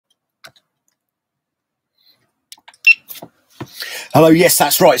Hello, yes,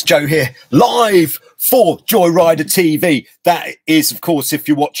 that's right. It's Joe here, live for Joyrider TV. That is, of course, if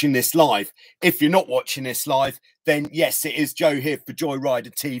you're watching this live. If you're not watching this live, then yes, it is Joe here for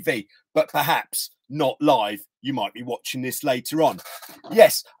Joyrider TV, but perhaps not live. You might be watching this later on.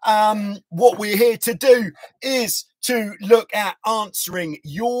 Yes, what we're here to do is to look at answering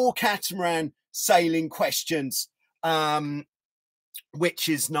your catamaran sailing questions, which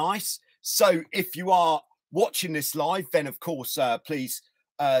is nice. So if you are watching this live, then of course please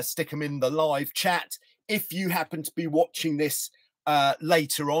stick them in the live chat. If you happen to be watching this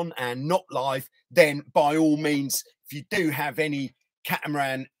later on and not live, then by all means, if you do have any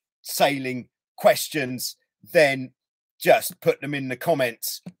catamaran sailing questions, then just put them in the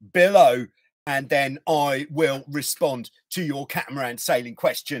comments below, and then I will respond to your catamaran sailing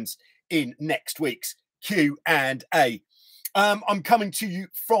questions in next week's Q&A. I'm coming to you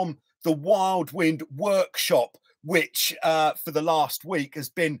from the Wildwind workshop, which for the last week has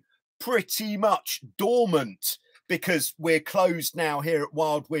been pretty much dormant because we're closed now here at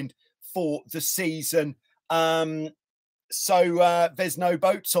Wildwind for the season. So there's no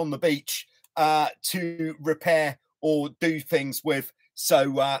boats on the beach to repair or do things with.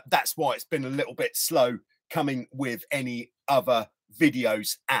 So that's why it's been a little bit slow coming with any other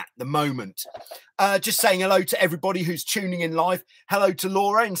videos at the moment. Just saying hello to everybody who's tuning in live. Hello to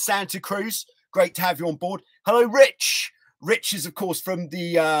Laura in Santa Cruz. Great to have you on board. Hello, Rich. Rich is, of course, from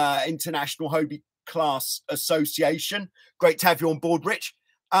the International Hobie Class Association. Great to have you on board, Rich.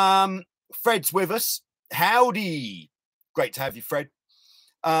 Fred's with us. Howdy. Great to have you, Fred.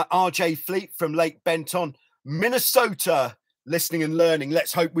 RJ Fleet from Lake Benton, Minnesota, listening and learning.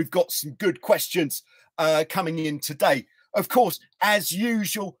 Let's hope we've got some good questions coming in today. Of course, as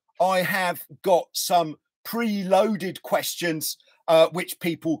usual, I have got some preloaded questions which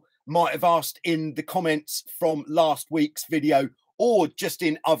people might have asked in the comments from last week's video or just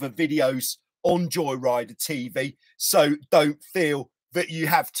in other videos on Joyrider TV. So don't feel that you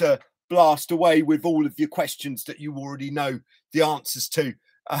have to blast away with all of your questions that you already know the answers to,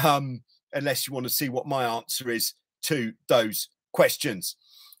 unless you want to see what my answer is to those questions.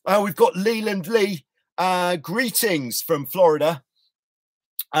 We've got Leland Lee. Greetings from Florida.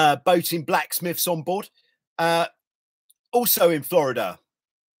 Boating Blacksmiths on board. Also in Florida.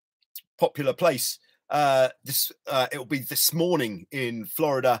 Popular place. It'll be this morning in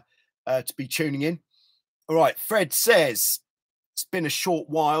Florida to be tuning in. All right. Fred says, it's been a short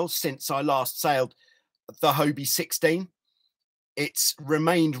while since I last sailed the Hobie 16. It's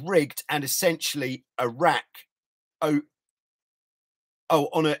remained rigged and essentially a rack.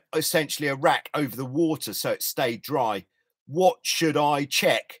 Essentially a rack over the water, so it stayed dry. What should I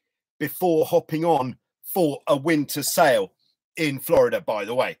check before hopping on for a winter sail in Florida, by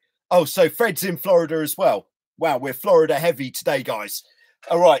the way? Oh, so Fred's in Florida as well. Wow, we're Florida heavy today, guys.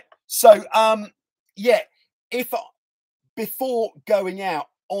 All right. So, yeah, before going out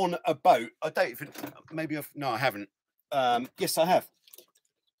on a boat, I don't even, no, I haven't. Yes, I have.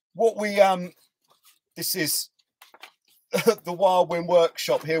 This is the Wildwind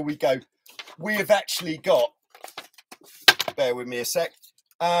workshop. Here we go. We have actually got, bear with me a sec,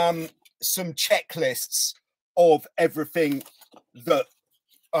 some checklists of everything that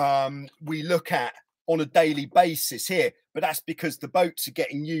we look at on a daily basis here, but that's because the boats are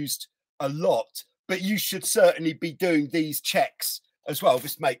getting used a lot. But you should certainly be doing these checks as well.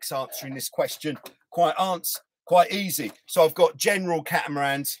 This makes answering this question quite easy. So I've got general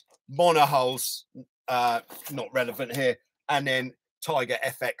catamarans, monohulls, not relevant here, and then Tiger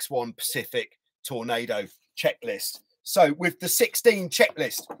FX1 Pacific Tornado checklist. So with the 16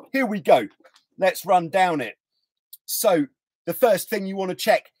 checklist, here we go. Let's run down it. So the first thing you want to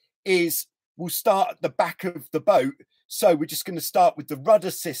check is, we'll start at the back of the boat. So we're just going to start with the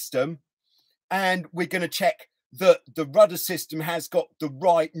rudder system, and we're going to check that the rudder system has got the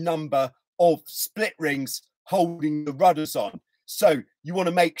right number of split rings holding the rudders on. So you want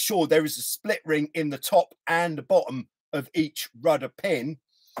to make sure there is a split ring in the top and the bottom of each rudder pin.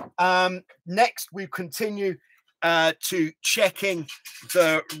 Next, we continue to checking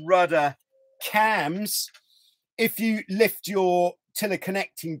the rudder cams. If you lift your tiller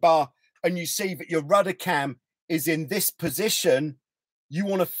connecting bar and you see that your rudder cam is in this position, you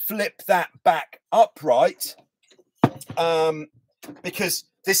want to flip that back upright, because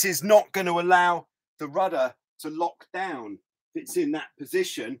this is not going to allow the rudder to lock down. It's in that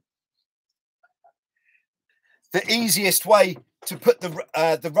position. The easiest way to put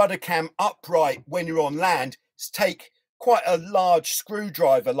the rudder cam upright when you're on land is take quite a large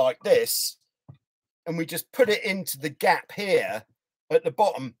screwdriver like this, and we just put it into the gap here at the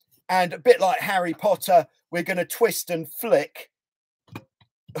bottom, and a bit like Harry Potter, we're going to twist and flick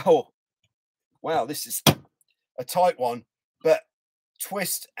Oh, wow, this is a tight one, but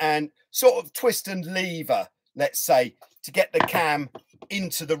twist and sort of twist and lever, let's say, to get the cam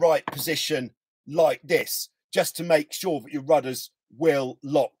into the right position like this, just to make sure that your rudders will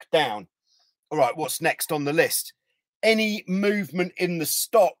lock down. All right, what's next on the list? Any movement in the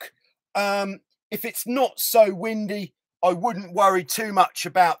stock. If it's not so windy, I wouldn't worry too much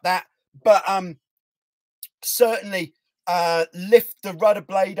about that, but certainly lift the rudder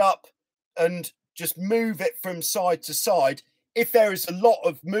blade up and just move it from side to side. If there is a lot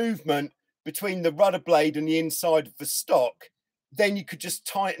of movement between the rudder blade and the inside of the stock, then you could just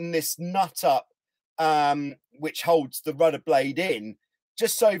tighten this nut up, which holds the rudder blade in,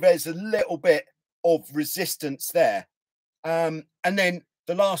 just so there's a little bit of resistance there. And then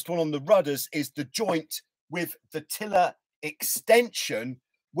the last one on the rudders is the joint with the tiller extension,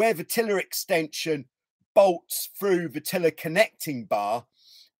 where the tiller extension bolts through the tiller connecting bar.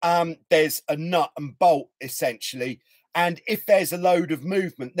 There's a nut and bolt essentially, and if there's a load of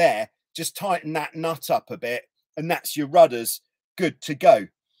movement there, just tighten that nut up a bit and that's your rudders good to go.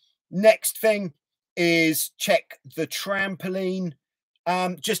 Next thing is check the trampoline.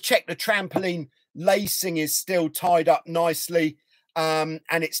 Just check the trampoline lacing is still tied up nicely, and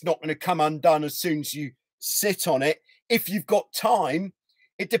it's not going to come undone as soon as you sit on it. If you've got time,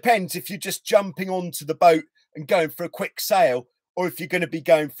 it depends if you're just jumping onto the boat and going for a quick sail, or if you're going to be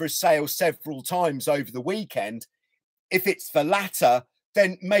going for a sail several times over the weekend. If it's the latter,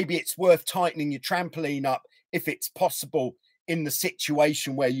 then maybe it's worth tightening your trampoline up if it's possible in the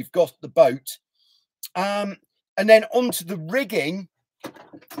situation where you've got the boat. And then onto the rigging.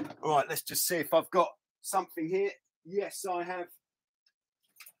 All right, let's just see if I've got something here. Yes, I have.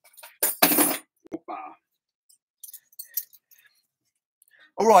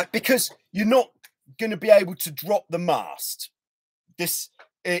 All right, because you're not going to be able to drop the mast this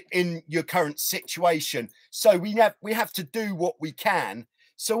in your current situation. So we have to do what we can.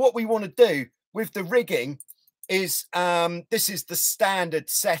 So what we want to do with the rigging is this is the standard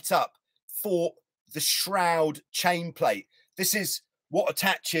setup for the shroud chain plate. This is what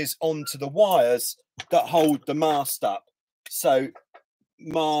attaches onto the wires that hold the mast up. So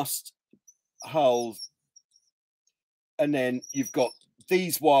mast, hull, and then you've got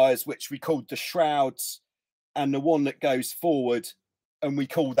these wires which we called the shrouds, and the one that goes forward, and we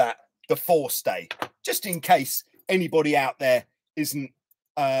call that the forestay, just in case anybody out there isn't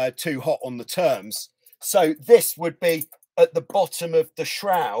too hot on the terms. So this would be at the bottom of the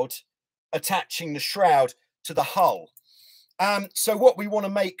shroud, attaching the shroud to the hull. So what we want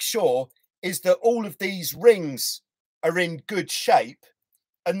to make sure is that all of these rings are in good shape.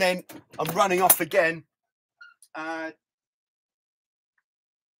 And then I'm running off again.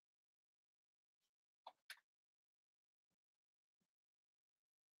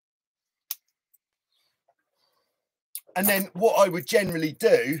 And then what I would generally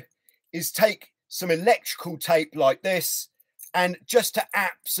do is take some electrical tape like this, and just to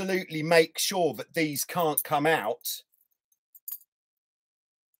absolutely make sure that these can't come out,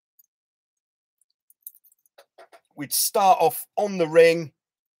 we'd start off on the ring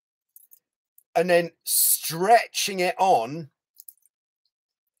and then stretching it on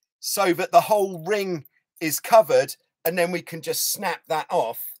so that the whole ring is covered, and then we can just snap that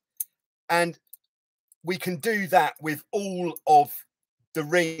off. And we can do that with all of the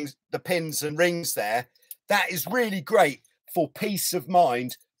rings, the pins and rings there. That is really great for peace of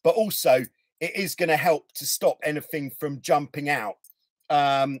mind, but also it is going to help to stop anything from jumping out.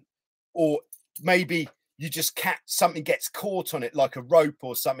 Or maybe you just something gets caught on it, like a rope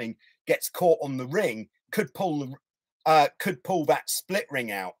or something gets caught on the ring, could pull that split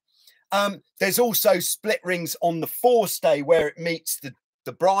ring out. There's also split rings on the forestay where it meets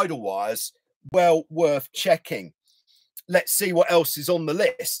the bridle wires. Well worth checking. Let's see what else is on the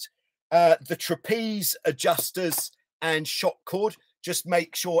list. The trapeze adjusters and shock cord. Just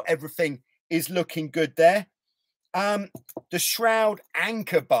make sure everything is looking good there. The shroud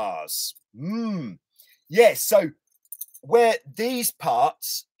anchor bars. Yes, so where these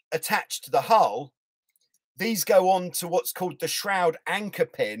parts attach to the hull, these go on to what's called the shroud anchor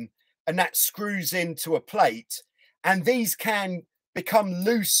pin, and that screws into a plate, and these can become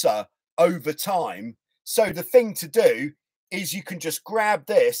looser over time. So the thing to do is you can just grab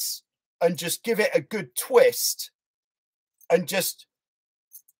this and just give it a good twist and just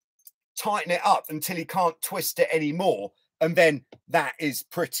tighten it up until you can't twist it anymore, and then that is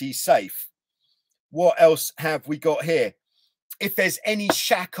pretty safe. What else have we got here? If there's any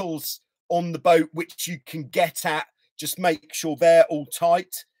shackles on the boat which you can get at, just make sure they're all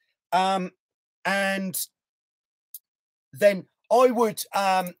tight. And then I would,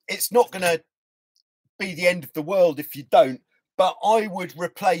 it's not going to be the end of the world if you don't, but I would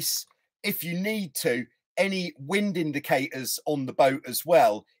replace, if you need to, any wind indicators on the boat as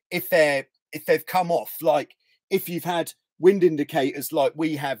well. If they've come off, like if you've had wind indicators like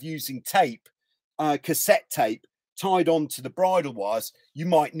we have using tape, cassette tape tied onto the bridle wires, you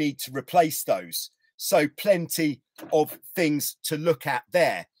might need to replace those. So plenty of things to look at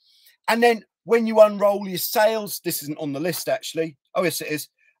there. And then when you unroll your sails, this isn't on the list actually. Oh, yes, it is.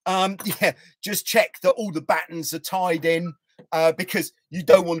 Yeah, just check that all the battens are tied in, because you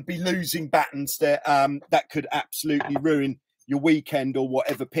don't want to be losing battens there. That could absolutely ruin your weekend or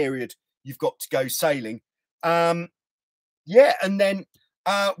whatever period you've got to go sailing. Yeah, and then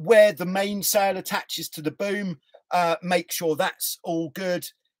where the mainsail attaches to the boom, make sure that's all good.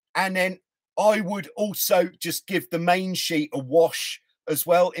 And then I would also just give the main sheet a wash as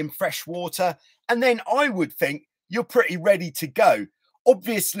well in fresh water. And then I would think you're pretty ready to go.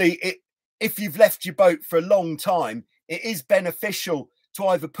 Obviously, if you've left your boat for a long time, it is beneficial to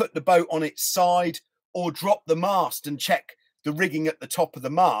either put the boat on its side or drop the mast and check the rigging at the top of the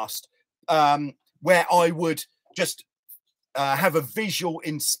mast, where I would just have a visual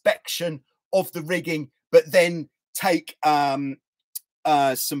inspection of the rigging, but then take some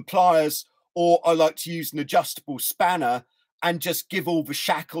pliers, or I like to use an adjustable spanner and just give all the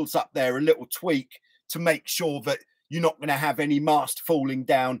shackles up there a little tweak to make sure that you're not going to have any mast falling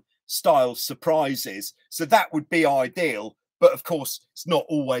down style surprises. So that would be ideal, but of course it's not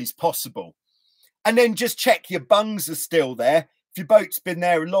always possible. And then just check your bungs are still there. If your boat's been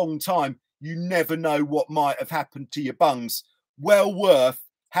there a long time, you never know what might have happened to your bungs. Well worth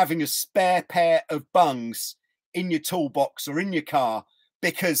having a spare pair of bungs in your toolbox or in your car,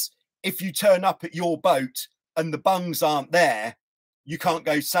 because if you turn up at your boat and the bungs aren't there, you can't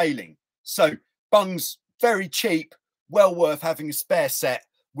go sailing. So bungs, very cheap, well worth having a spare set,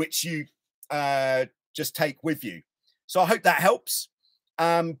 which you just take with you. So I hope that helps.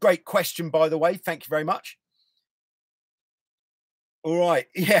 Great question, by the way. Thank you very much. All right.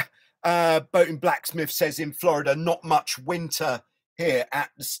 Yeah. Boating Blacksmith says in Florida, not much winter here at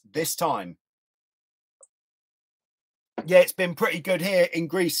this time. Yeah, it's been pretty good here in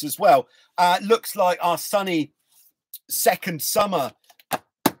Greece as well. Looks like our sunny second summer,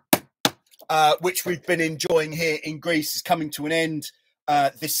 which we've been enjoying here in Greece, is coming to an end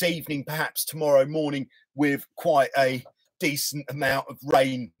this evening, perhaps tomorrow morning, with quite a decent amount of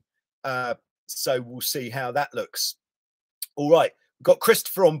rain. So we'll see how that looks. All right, we've got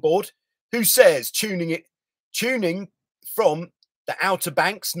Christopher on board, who says tuning from the Outer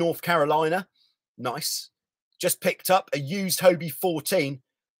Banks, North Carolina. Nice. Just picked up a used Hobie 14.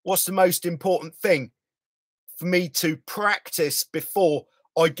 What's the most important thing for me to practice before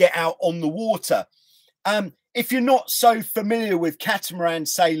I get out on the water? If you're not so familiar with catamaran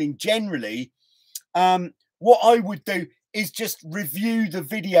sailing generally, what I would do is just review the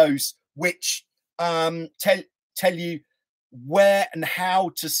videos which tell you where and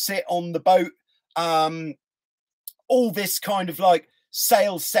how to sit on the boat, all this kind of like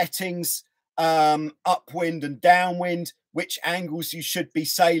sail settings, upwind and downwind, which angles you should be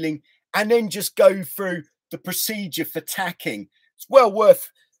sailing, and then just go through the procedure for tacking. It's well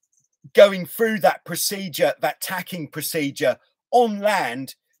worth going through that procedure, that tacking procedure on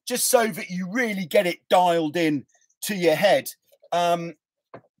land, just so that you really get it dialed in to your head.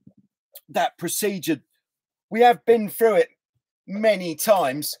 That procedure, we have been through it many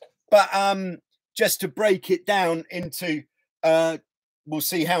times, but just to break it down into, we'll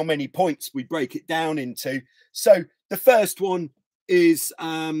see how many points we break it down into. So the first one is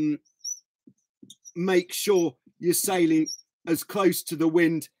make sure you're sailing as close to the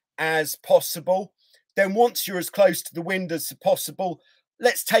wind as possible. Then once you're as close to the wind as possible,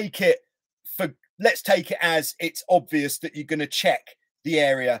 let's take it as it's obvious that you're going to check the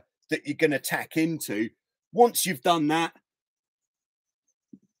area that you're going to tack into. Once you've done that,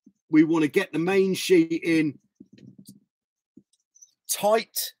 we want to get the main sheet in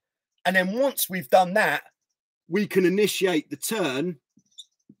tight. And then once we've done that, we can initiate the turn.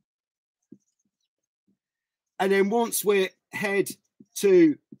 And then once we're head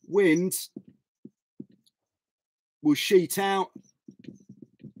to wind, we'll sheet out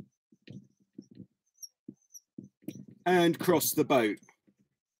and cross the boat.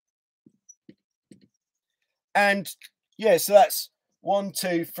 And yeah, so that's 1,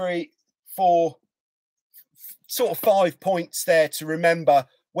 2, 3, 4, sort of 5 points there to remember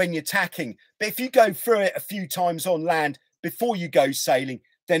when you're tacking. But if you go through it a few times on land before you go sailing,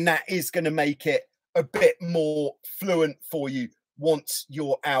 then that is going to make it a bit more fluent for you once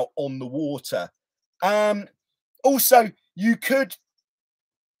you're out on the water. Also, you could,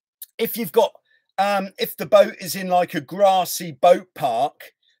 if you've got, if the boat is in like a grassy boat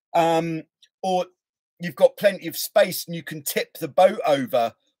park, or you've got plenty of space and you can tip the boat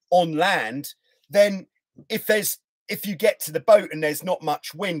over on land, then if you get to the boat and there's not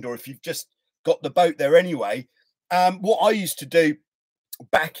much wind, or if you've just got the boat there anyway, what I used to do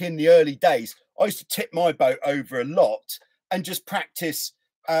back in the early days, I used to tip my boat over a lot and just practice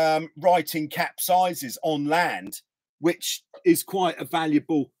writing capsizes on land, which is quite a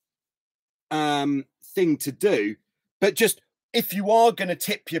valuable thing to do. But just if you are going to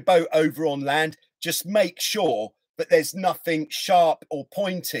tip your boat over on land, just make sure that there's nothing sharp or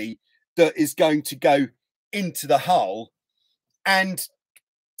pointy that is going to go into the hull, and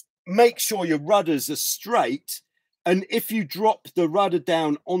make sure your rudders are straight. And if you drop the rudder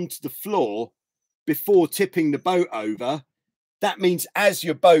down onto the floor before tipping the boat over, that means as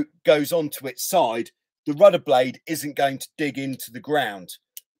your boat goes onto its side, the rudder blade isn't going to dig into the ground.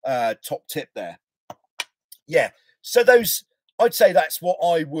 Top tip there. Yeah, so those, I'd say that's what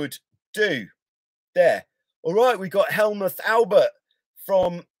I would do there. All right, we got Helmuth Albert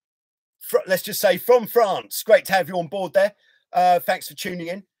from let's just say from France. Great to have you on board there. Thanks for tuning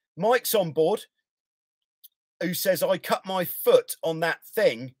in. Mike's on board, who says, I cut my foot on that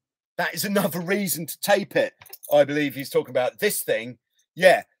thing. That is another reason to tape it. I believe he's talking about this thing.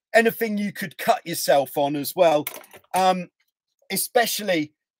 Yeah, anything you could cut yourself on as well.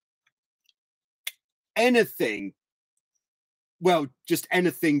 Especially anything, well, just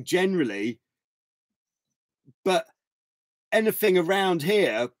anything generally, but anything around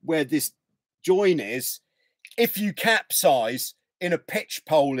here where this join is, if you capsize in a pitch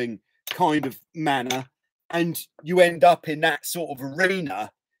poling kind of manner and you end up in that sort of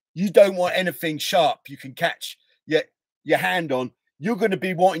arena, you don't want anything sharp you can catch your hand on. You're going to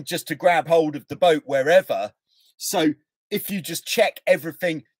be wanting just to grab hold of the boat wherever. So if you just check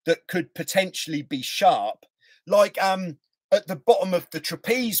everything that could potentially be sharp, like at the bottom of the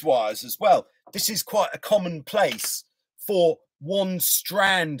trapeze wires as well, this is quite a common place for one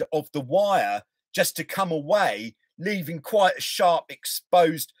strand of the wire just to come away, leaving quite a sharp,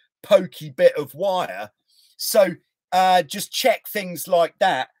 exposed, pokey bit of wire. So just check things like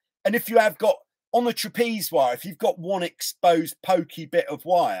that. And if you have got on the trapeze wire, if you've got one exposed, pokey bit of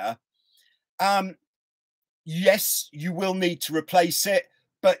wire, yes, you will need to replace it.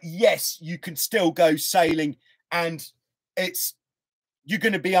 But yes, you can still go sailing, and you're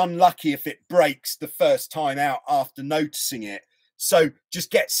going to be unlucky if it breaks the first time out after noticing it. So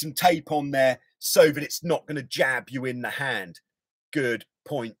just get some tape on there so that it's not going to jab you in the hand. Good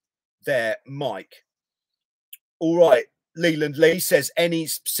point there, Mike. All right. Leland Lee says, any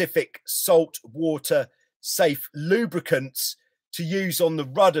specific salt water safe lubricants to use on the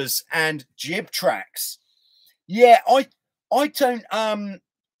rudders and jib tracks? Yeah, I don't,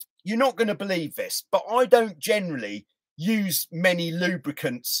 you're not going to believe this, but I don't generally use many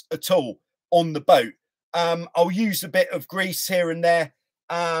lubricants at all on the boat. I'll use a bit of grease here and there.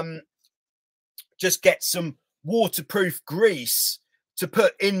 Just get some waterproof grease to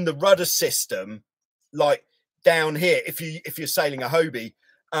put in the rudder system, like down here, if you're sailing a Hobie,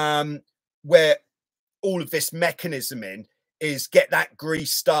 where all of this mechanism is get that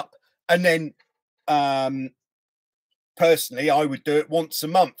greased up, and then personally I would do it once a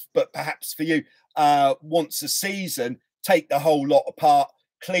month, but perhaps for you once a season, take the whole lot apart,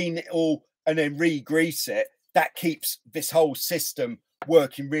 clean it all, and then re-grease it. That keeps this whole system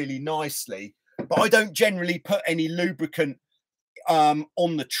working really nicely. But I don't generally put any lubricant on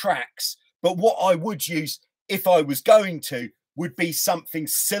the tracks. But what I would use if I was going to would be something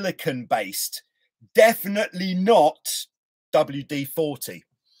silicon based. Definitely not WD-40,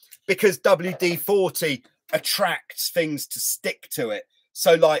 because WD-40 attracts things to stick to it.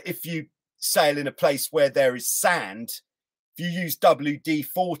 So like if you sail in a place where there is sand, if you use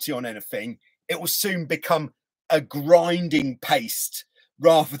WD-40 on anything, it will soon become a grinding paste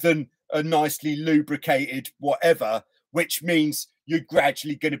rather than a nicely lubricated whatever, which means you're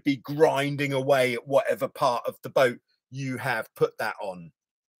gradually going to be grinding away at whatever part of the boat you have put that on.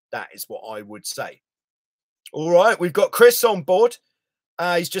 That is what I would say. All right, we've got Chris on board.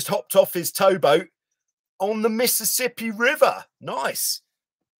 He's just hopped off his towboat on the Mississippi River. Nice.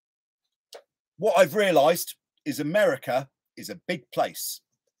 What I've realized is America is a big place.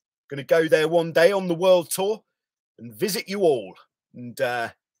 Going to go there one day on the world tour and visit you all and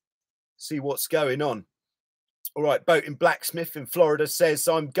see what's going on. All right, Boat in Blacksmith in Florida says,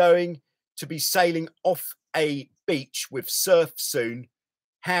 I'm going to be sailing off a beach with surf soon.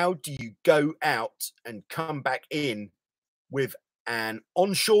 How do you go out and come back in with an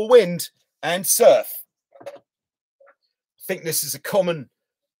onshore wind and surf? think this is a common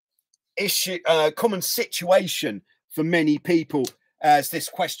issue, common situation for many people, as this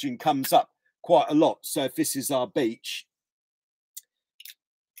question comes up quite a lot. So if this is our beach,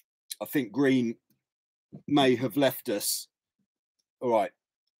 I think green may have left us. All right,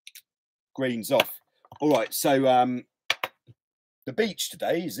 green's off. All right, so the beach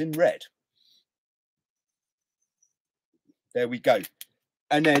today is in red. There we go.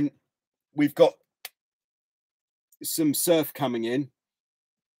 And then we've got some surf coming in.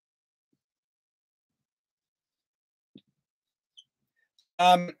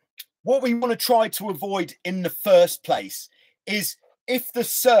 What we want to try to avoid in the first place is if the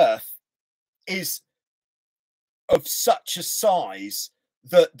surf is of such a size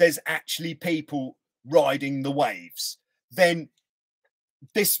that there's actually people riding the waves, then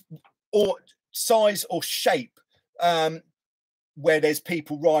this, or size or shape, where there's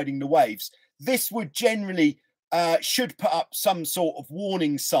people riding the waves, this would generally should put up some sort of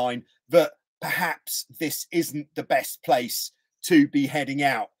warning sign that perhaps this isn't the best place to be heading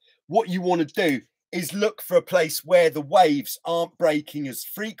out. What you want to do is look for a place where the waves aren't breaking as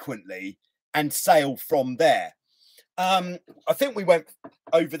frequently and sail from there. I think we went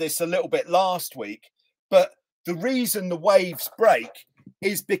over this a little bit last week, but the reason the waves break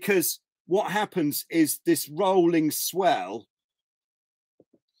is because what happens is this rolling swell,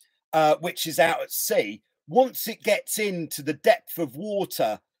 which is out at sea, once it gets into the depth of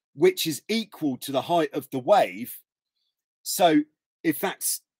water, which is equal to the height of the wave. So if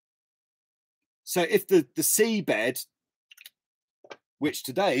that's, so if the seabed, which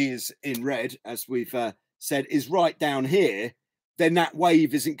today is in red, as we've said, is right down here, then that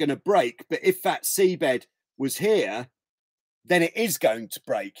wave isn't going to break. But if that seabed was here, then it is going to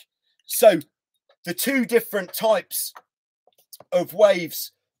break. So the two different types of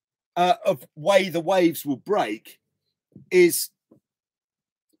waves, of way the waves will break, is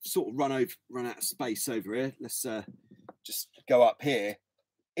sort of run out of space over here. Let's just go up here.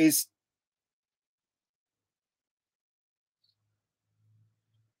 Is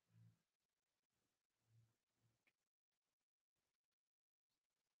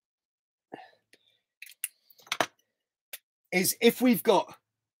if we've got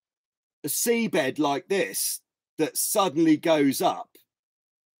a seabed like this that suddenly goes up,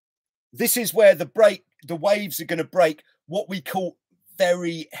 this is where the waves are going to break what we call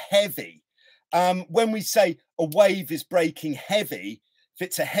very heavy. When we say a wave is breaking heavy, if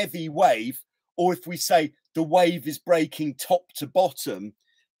it's a heavy wave, or if we say the wave is breaking top to bottom,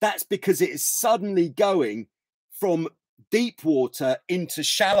 that's because it is suddenly going from deep water into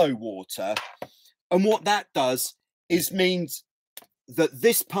shallow water. And what that does is means that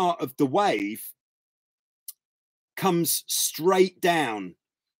this part of the wave comes straight down.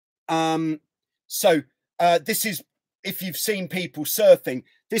 This is, if you've seen people surfing,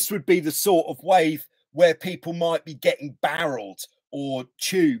 this would be the sort of wave where people might be getting barreled or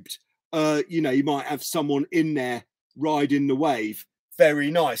tubed. You know, you might have someone in there riding the wave. Very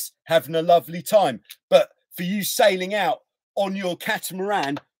nice, having a lovely time. But for you sailing out on your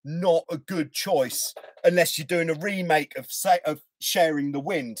catamaran, not a good choice unless you're doing a remake of Sharing the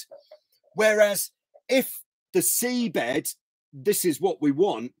Wind. Whereas if the seabed, this is what we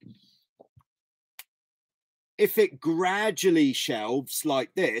want, if it gradually shelves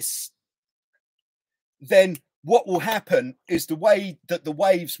like this, then what will happen is the way that the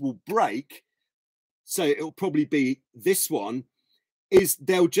waves will break, so it'll probably be this one, is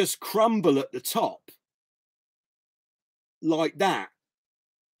they'll just crumble at the top like that.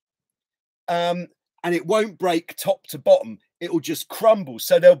 And it won't break top to bottom. It'll just crumble.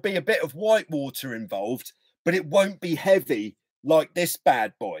 So there'll be a bit of white water involved, but it won't be heavy like this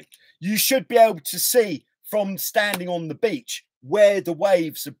bad boy. You should be able to see from standing on the beach where the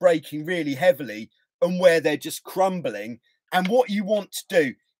waves are breaking really heavily and where they're just crumbling. And what you want to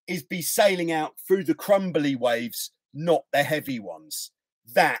do is be sailing out through the crumbly waves, not the heavy ones.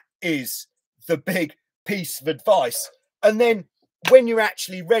 That is the big piece of advice. And then when you're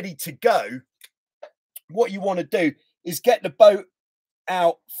actually ready to go, what you want to do is get the boat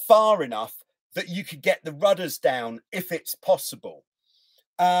out far enough that you could get the rudders down if it's possible.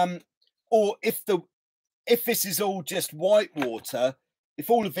 Or if this is all just white water, if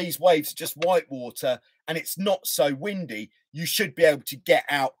all of these waves are just white water and it's not so windy, you should be able to get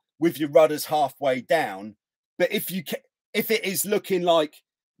out with your rudders halfway down. But if it is looking like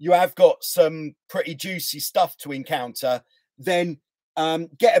you have got some pretty juicy stuff to encounter, then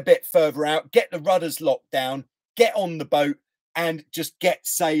get a bit further out, get the rudders locked down, get on the boat and just get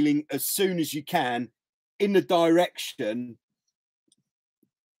sailing as soon as you can in the direction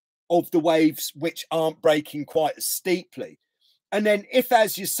of the waves which aren't breaking quite as steeply. And then if,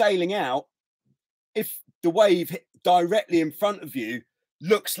 as you're sailing out, if the wave directly in front of you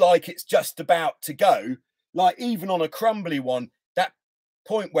looks like it's just about to go, like even on a crumbly one, that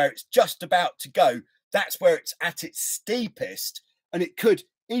point where it's just about to go, that's where it's at its steepest. And it could,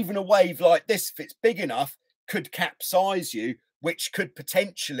 even a wave like this, if it's big enough, could capsize you, which could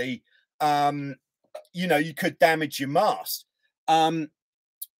potentially, you know, you could damage your mast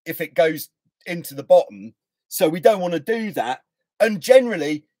if it goes into the bottom. So we don't want to do that. And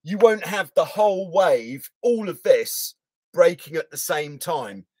generally, you won't have the whole wave, all of this, breaking at the same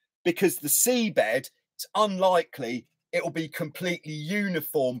time, because the seabed, it's unlikely it will be completely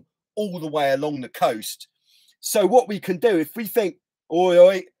uniform all the way along the coast. So what we can do, if we think, oi,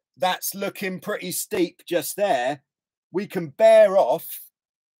 oi, that's looking pretty steep just there, we can bear off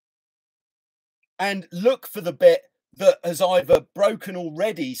and look for the bit that has either broken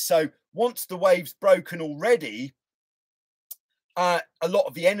already. So once the wave's broken already, a lot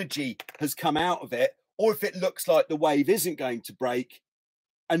of the energy has come out of it. Or if it looks like the wave isn't going to break,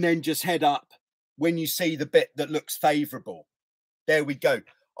 and then just head up when you see the bit that looks favorable. There we go.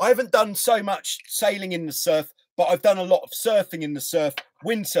 I haven't done so much sailing in the surf, but I've done a lot of surfing in the surf,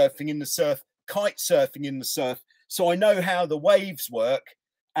 windsurfing in the surf, kite surfing in the surf. So I know how the waves work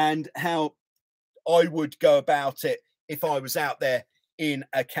and how I would go about it if I was out there in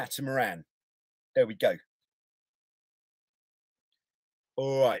a catamaran. There we go.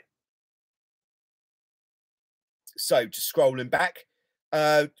 All right. So just scrolling back.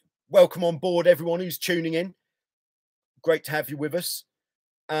 Welcome on board, everyone who's tuning in. Great to have you with us.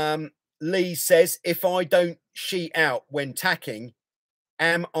 Lee says, if I don't sheet out when tacking,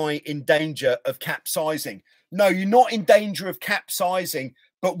 am I in danger of capsizing? No, you're not in danger of capsizing,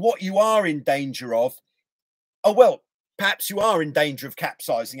 but what you are in danger of, oh, well, perhaps you are in danger of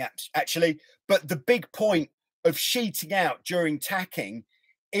capsizing, actually, but the big point of sheeting out during tacking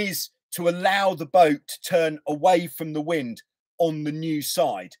is to allow the boat to turn away from the wind on the new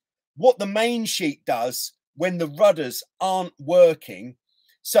side. What the main sheet does when the rudders aren't working,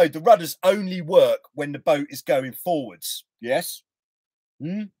 so the rudders only work when the boat is going forwards. Yes?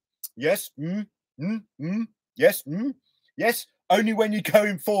 Yes? Yes? Yes? Only when you're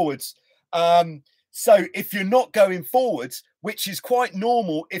going forwards. So if you're not going forwards, which is quite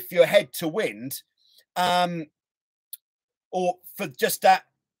normal if you're head to wind, or for just that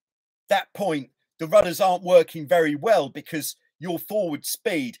point, the rudders aren't working very well because your forward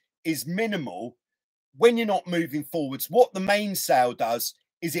speed is minimal. When you're not moving forwards, what the mainsail does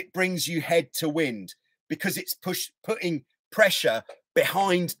is it brings you head to wind because it's putting pressure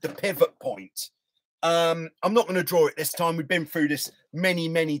behind the pivot point. I'm not going to draw it this time. We've been through this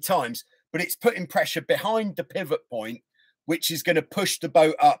many times, but it's putting pressure behind the pivot point, which is going to push the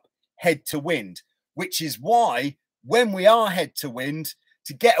boat up head to wind, which is why when we are head to wind,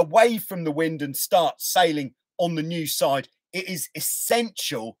 to get away from the wind and start sailing on the new side, it is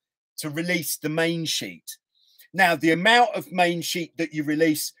essential to release the main sheet. Now, the amount of main sheet that you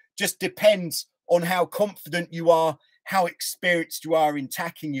release just depends on how confident you are, how experienced you are in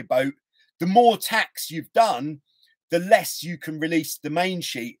tacking your boat. The more tacks you've done, the less you can release the main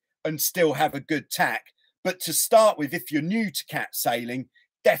sheet and still have a good tack. But to start with, if you're new to cat sailing,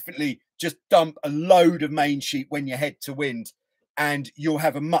 definitely just dump a load of main sheet when you head to wind, and you'll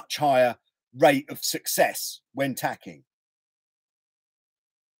have a much higher rate of success when tacking.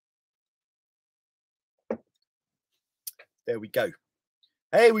 There we go.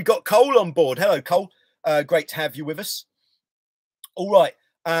 Hey, we got Cole on board. Hello, Cole. Great to have you with us. All right.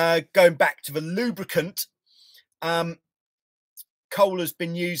 Going back to the lubricant. Cole has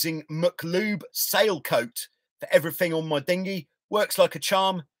been using McLube sail coat for everything on my dinghy. Works like a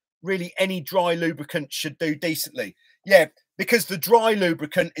charm. Really, any dry lubricant should do decently. Yeah, because the dry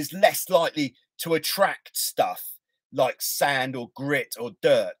lubricant is less likely to attract stuff like sand or grit or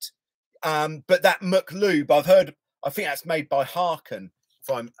dirt. But that McLube, I think that's made by Harken, if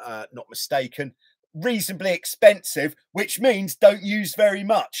I'm not mistaken. Reasonably expensive, which means don't use very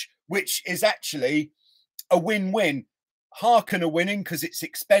much, which is actually a win-win. Harken are winning because it's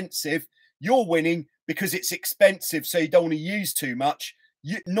expensive. You're winning because it's expensive, so you don't want to use too much.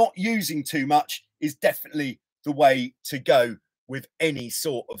 Not using too much is definitely the way to go with any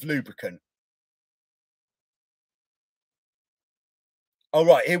sort of lubricant. All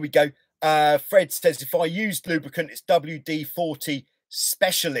right, here we go. Fred says, if I used lubricant, it's WD-40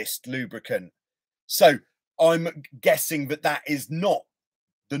 specialist lubricant. So I'm guessing that that is not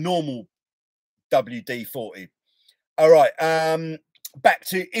the normal WD-40. All right. Back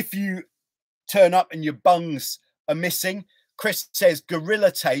to if you turn up and your bungs are missing. Chris says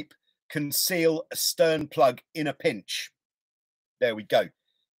Gorilla Tape conceal a stern plug in a pinch. There we go.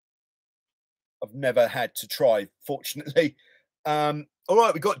 I've never had to try, fortunately. All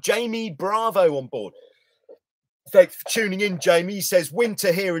right, we've got Jamie Bravo on board. Thanks for tuning in, Jamie. He says,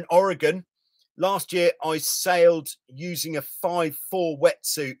 winter here in Oregon. Last year, I sailed using a 5'4"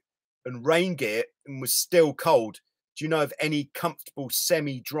 wetsuit and rain gear and was still cold. Do you know of any comfortable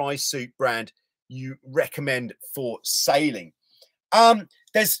semi-dry suit brand you recommend for sailing? Rather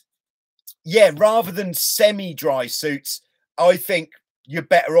than semi-dry suits, I think you're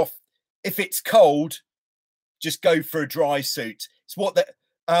better off, if it's cold, just go for a dry suit. It's what that,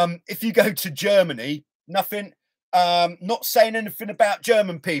 if you go to Germany, nothing, not saying anything about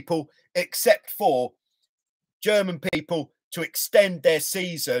German people, except for German people to extend their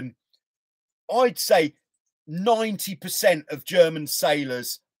season. I'd say 90% of German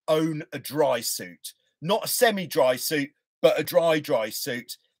sailors own a dry suit, not a semi-dry suit, but a dry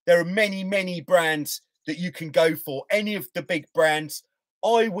suit. There are many, many brands that you can go for. Any of the big brands,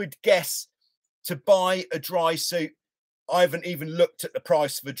 I would guess to buy a dry suit. I haven't even looked at the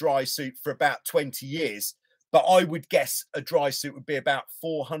price of a dry suit for about 20 years, but I would guess a dry suit would be about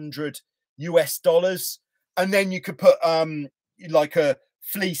 $400 US. And then you could put like a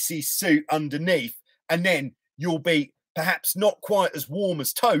fleecy suit underneath, and then you'll be perhaps not quite as warm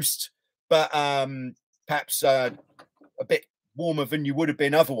as toast, but perhaps a bit warmer than you would have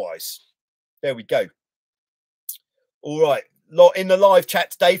been otherwise. There we go. All right, lot in the live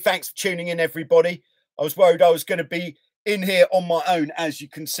chat today. Thanks for tuning in, everybody. I was worried I was going to be in here on my own. As you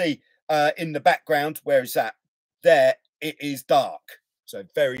can see in the background, where is that? There, it is dark, so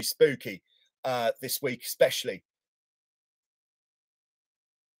very spooky this week especially.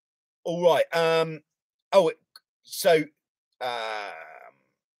 All right.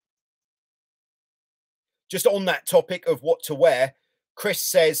 Just on that topic of what to wear, Chris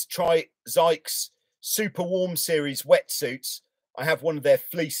says try Zyke's Super Warm Series wetsuits. I have one of their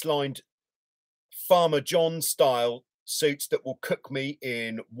fleece-lined Farmer John style suits that will cook me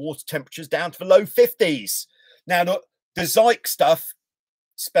in water temperatures down to the low 50s. Now, the Zyke stuff,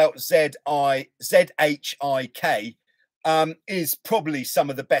 spelt Z-I-Z-H-I-K, is probably some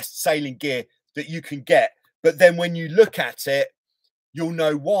of the best sailing gear that you can get. But then when you look at it, you'll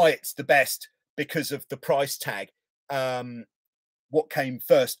know why it's the best, because of the price tag. What came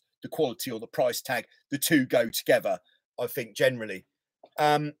first, the quality or the price tag? The two go together, I think, generally.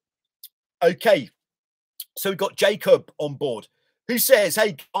 Okay, so we've got Jacob on board, who says,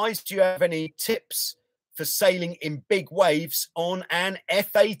 hey guys, do you have any tips for sailing in big waves on an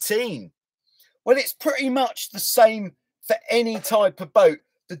F18? Well, it's pretty much the same for any type of boat.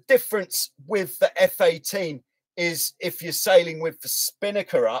 The difference with the F18 is if you're sailing with the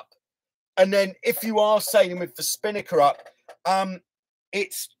spinnaker up, and then if you are sailing with the spinnaker up,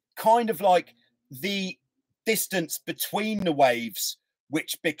 it's kind of like the distance between the waves,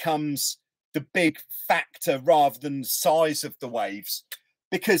 which becomes the big factor rather than the size of the waves.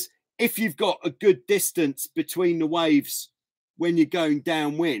 Because if you've got a good distance between the waves when you're going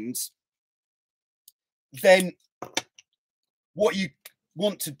downwind, then what you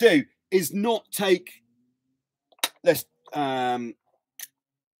want to do is not take, let's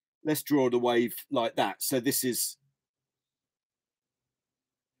draw the wave like that. So this is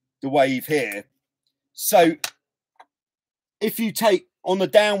the wave here. So if you take on the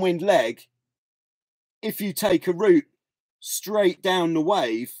downwind leg, if you take a route straight down the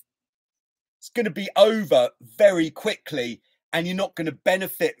wave, it's going to be over very quickly, and you're not going to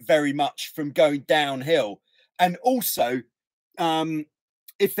benefit very much from going downhill. And also,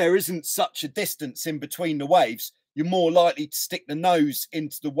 if there isn't such a distance in between the waves, you're more likely to stick the nose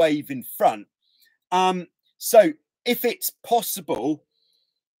into the wave in front. So if it's possible,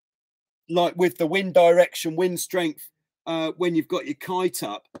 like with the wind direction, wind strength, when you've got your kite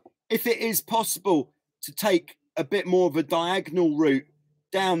up, if it is possible to take a bit more of a diagonal route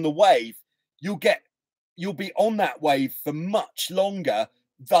down the wave, you'll be on that wave for much longer,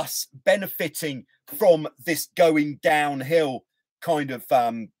 thus benefiting from this going downhill kind of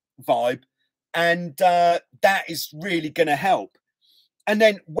vibe. And that is really going to help. And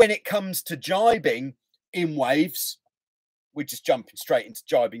then when it comes to jibing in waves, we're just jumping straight into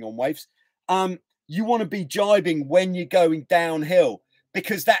jibing on waves. You want to be jibing when you're going downhill,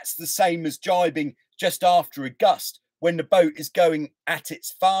 because that's the same as jibing just after a gust, when the boat is going at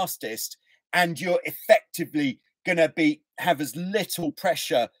its fastest, and you're effectively going to have as little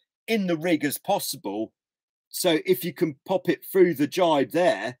pressure in the rig as possible. So if you can pop it through the jibe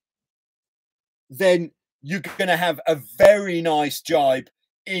there, then you're going to have a very nice jibe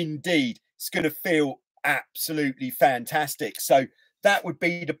indeed. It's going to feel absolutely fantastic. So that would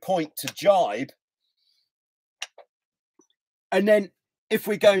be the point to jibe. And then if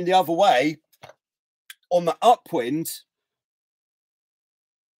we're going the other way, on the upwind,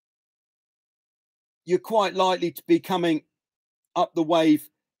 you're quite likely to be coming up the wave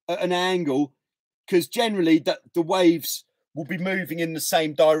at an angle, because generally the waves will be moving in the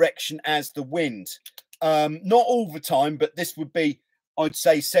same direction as the wind. Not all the time, but this would be, I'd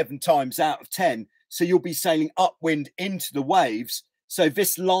say, 7 times out of 10. So you'll be sailing upwind into the waves. So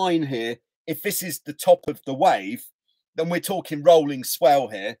this line here, if this is the top of the wave, then we're talking rolling swell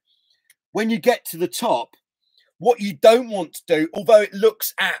here. When you get to the top, what you don't want to do, although it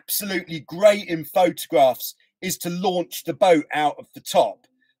looks absolutely great in photographs, is to launch the boat out of the top.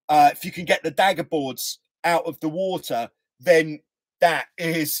 If you can get the dagger boards out of the water, then that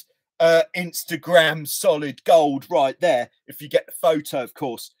is Instagram solid gold right there, if you get the photo, of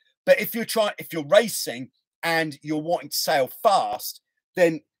course. But if you're racing and you're wanting to sail fast,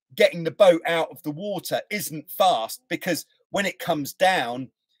 then getting the boat out of the water isn't fast, because when it comes down,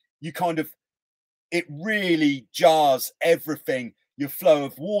 it really jars everything. Your flow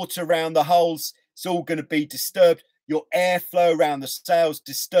of water around the hulls, it's all going to be disturbed. Your airflow around the sails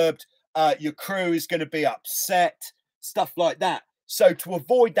disturbed. Your crew is going to be upset, stuff like that. So to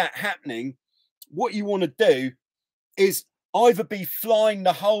avoid that happening, what you want to do is either be flying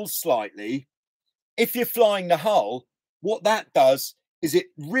the hull slightly. If you're flying the hull, what that does is it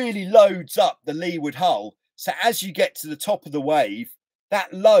really loads up the leeward hull. So as you get to the top of the wave,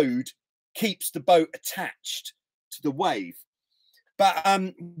 that load keeps the boat attached to the wave.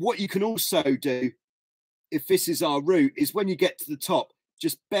 But what you can also do, if this is our route, is when you get to the top,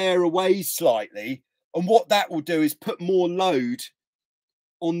 just bear away slightly. And what that will do is put more load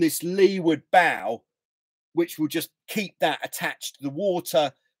on this leeward bow, which will just keep that attached to the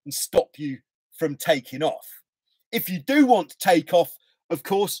water and stop you from taking off. If you do want to take off, of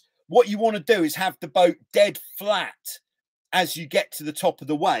course, what you want to do is have the boat dead flat as you get to the top of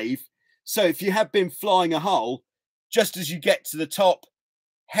the wave. So if you have been flying a hull, just as you get to the top,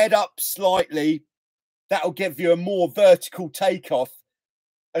 head up slightly. That'll give you a more vertical takeoff,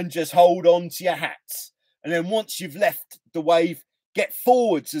 and just hold on to your hats. And then once you've left the wave, get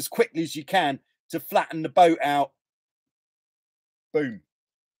forwards as quickly as you can to flatten the boat out. Boom.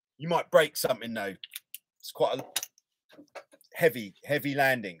 You might break something though. It's quite a heavy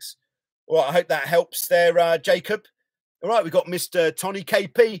landings. All right, I hope that helps there, Jacob. All right, we've got Mr. Tony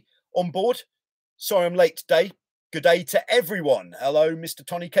KP on board. Sorry I'm late today. Good day to everyone. Hello, Mr.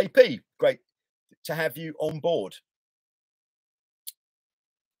 Tony KP. Great to have you on board.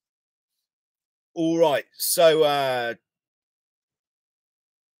 All right, so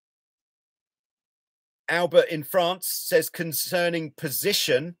Albert in France says, concerning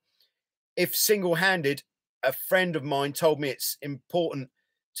position, if single-handed, a friend of mine told me it's important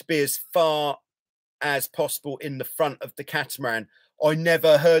to be as far as possible in the front of the catamaran. I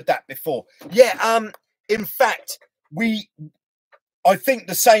never heard that before. Yeah, in fact, I think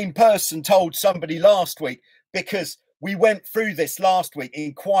the same person told somebody last week, because we went through this last week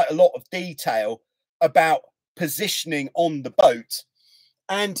in quite a lot of detail about positioning on the boat.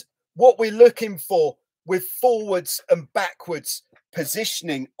 And what we're looking for with forwards and backwards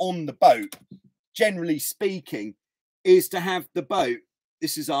positioning on the boat, generally speaking, is to have the boat,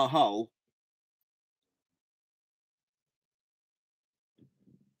 this is our hull,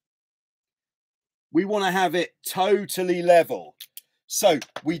 we want to have it totally level. So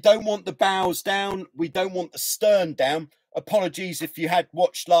we don't want the bows down. We don't want the stern down. Apologies if you had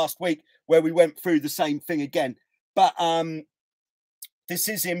watched last week where we went through the same thing again. But this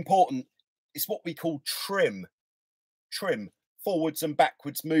is important. It's what we call trim, forwards and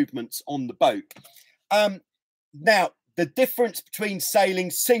backwards movements on the boat. Now, the difference between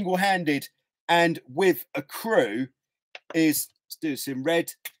sailing single-handed and with a crew is, let's do this in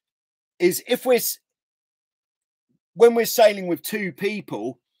red, is when we're sailing with 2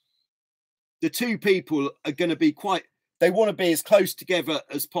 people, the 2 people are going to be they want to be as close together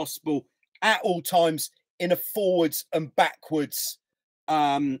as possible at all times in a forwards and backwards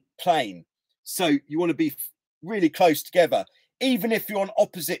plane. So you want to be really close together. Even if you're on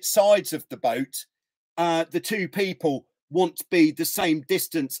opposite sides of the boat, the 2 people want to be the same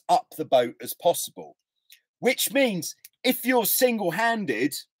distance up the boat as possible. Which means if you're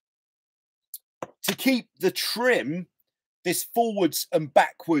single-handed, to keep the trim, this forwards and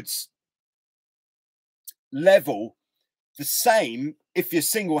backwards level, the same, if you're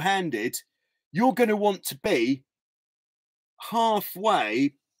single-handed, you're going to want to be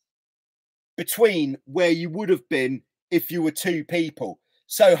halfway between where you would have been if you were 2 people.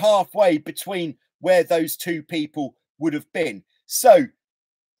 So halfway between where those 2 people would have been. So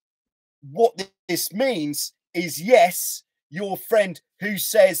what this means is, yes, your friend who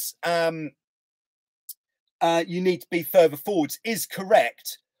says you need to be further forwards is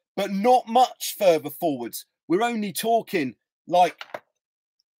correct, but not much further forwards. We're only talking like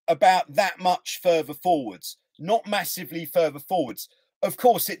about that much further forwards, not massively further forwards. Of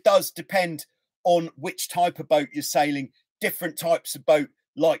course, it does depend on which type of boat you're sailing. Different types of boat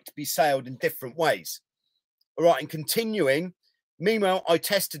like to be sailed in different ways. All right, and continuing, meanwhile, I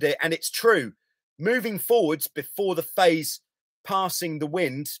tested it and it's true. Moving forwards before the phase passing the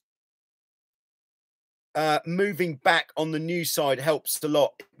wind, moving back on the new side helps a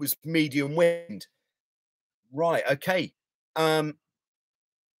lot. It was medium wind. Right, okay. Yeah,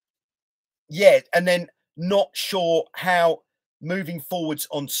 and then not sure how moving forwards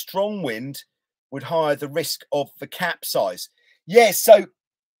on strong wind would higher the risk of the capsize. Yeah, so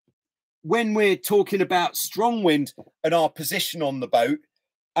when we're talking about strong wind and our position on the boat,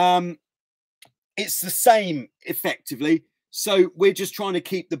 it's the same effectively. So we're just trying to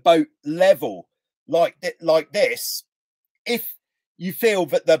keep the boat level like this. If you feel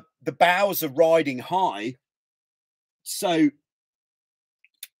that the bows are riding high, so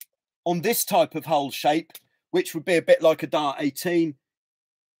on this type of hull shape, which would be a bit like a Dart 18,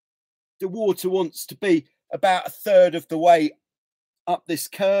 the water wants to be about a third of the way up this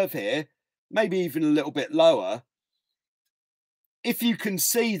curve here, maybe even a little bit lower. If you can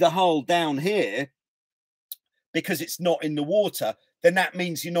see the hull down here, because it's not in the water, then that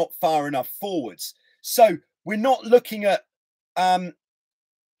means you're not far enough forwards. So we're not looking at, all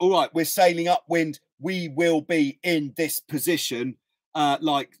right, we're sailing upwind, we will be in this position,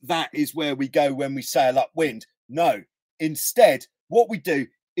 like that is where we go when we sail upwind. No, instead, what we do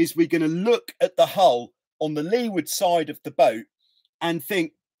is we're going to look at the hull on the leeward side of the boat and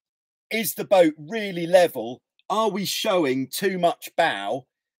think, is the boat really level? Are we showing too much bow?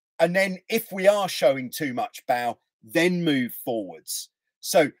 And then if we are showing too much bow, then move forwards.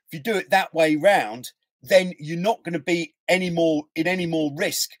 So if you do it that way round, then you're not going to be any more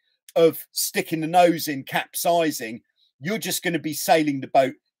risk of sticking the nose in, capsizing. You're just going to be sailing the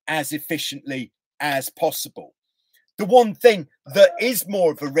boat as efficiently as possible. The one thing that is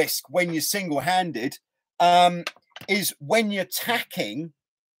more of a risk when you're single-handed is when you're tacking.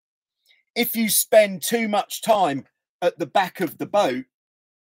 If you spend too much time at the back of the boat,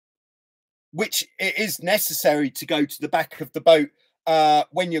 which it is necessary to go to the back of the boat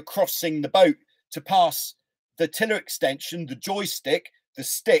when you're crossing the boat to pass the tiller extension, the joystick, the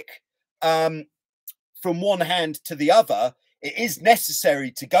stick, from one hand to the other, it is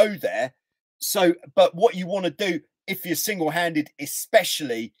necessary to go there. So, but what you want to do if you're single-handed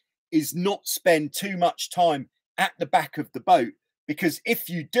especially is not spend too much time at the back of the boat, because if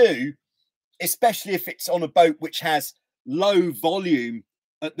you do, especially if it's on a boat which has low volume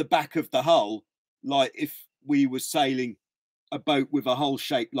at the back of the hull, like if we were sailing a boat with a hull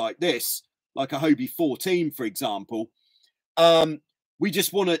shape like this, like a Hobie 14, for example, we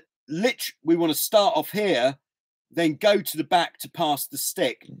just want to start off here, then go to the back to pass the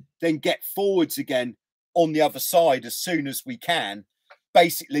stick, then get forwards again on the other side as soon as we can,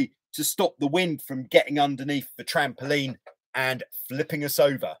 basically to stop the wind from getting underneath the trampoline and flipping us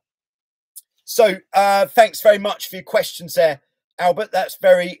over. So thanks very much for your questions there, Albert. That's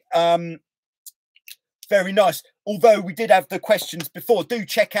very, very nice. Although we did have the questions before, do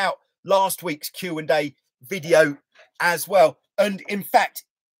check out last week's Q&A video as well. And in fact,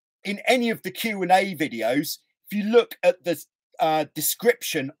 in any of the Q&A videos, if you look at the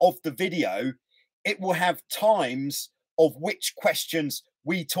description of the video, it will have times of which questions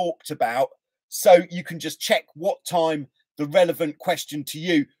we talked about. So you can just check what time the relevant question to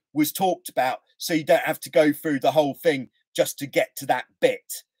you was talked about, so you don't have to go through the whole thing just to get to that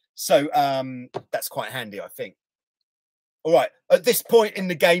bit. So that's quite handy, I think. All right, at this point in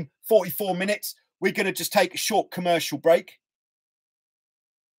the game, 44 minutes, we're going to just take a short commercial break.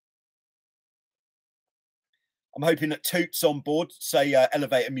 I'm hoping that Toot's on board, say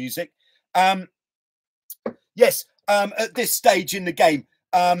elevator music. Yes, at this stage in the game,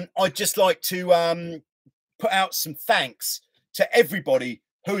 I'd just like to put out some thanks to everybody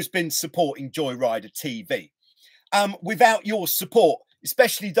who's been supporting Joyrider TV. Without your support,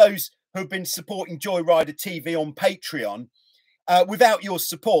 especially those who have been supporting Joyrider TV on Patreon, without your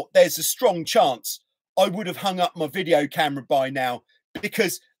support, there's a strong chance I would have hung up my video camera by now,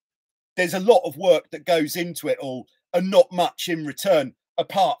 because there's a lot of work that goes into it all and not much in return,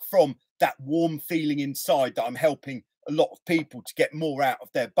 apart from that warm feeling inside that I'm helping a lot of people to get more out of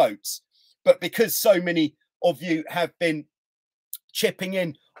their boats. But because so many of you have been chipping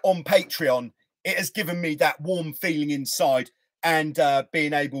in on Patreon, it has given me that warm feeling inside, and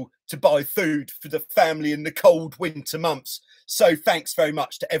being able to buy food for the family in the cold winter months. So thanks very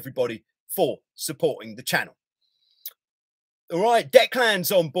much to everybody for supporting the channel. All right,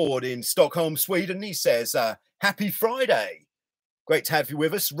 Declan's on board in Stockholm, Sweden. He says, happy Friday. Great to have you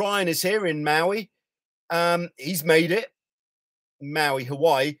with us. Ryan is here in Maui. He's made it. Maui,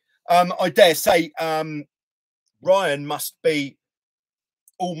 Hawaii. I dare say Ryan must be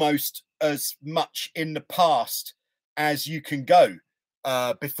almost as much in the past as you can go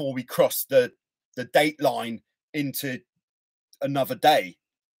before we cross the date line into another day,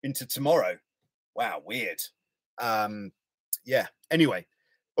 into tomorrow. Wow, weird. Yeah, anyway.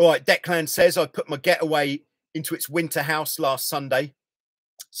 All right, Declan says, I put my getaway into its winter house last Sunday.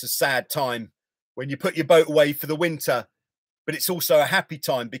 It's a sad time when you put your boat away for the winter, but it's also a happy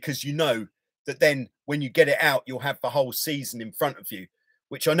time because you know that then when you get it out, you'll have the whole season in front of you,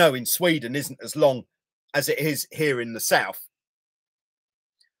 which I know in Sweden isn't as long as it is here in the south.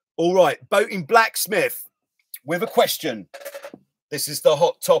 All right, Boating Blacksmith with a question. This is the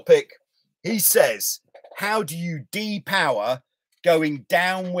hot topic. He says, how do you depower going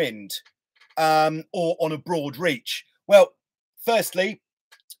downwind or on a broad reach? Well, firstly,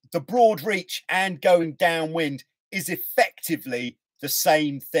 the broad reach and going downwind is effectively the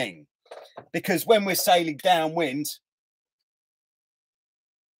same thing, because when we're sailing downwind,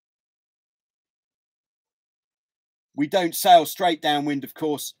 we don't sail straight downwind, of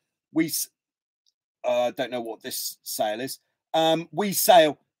course. We don't know what this sail is. We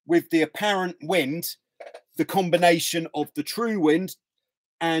sail with the apparent wind, the combination of the true wind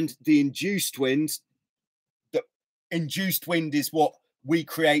and the induced wind. The induced wind is what we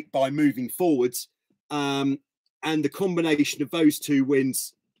create by moving forwards. And the combination of those two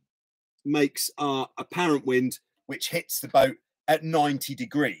winds makes our apparent wind, which hits the boat at 90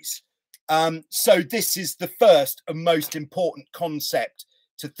 degrees. So this is the first and most important concept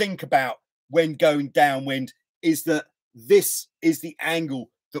to think about when going downwind, is that this is the angle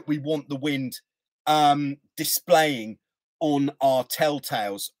that we want the wind displaying on our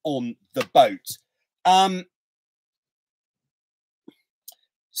telltales on the boat.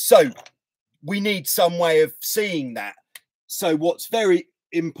 So we need some way of seeing that. So what's very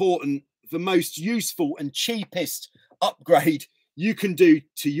important, the most useful and cheapest upgrade you can do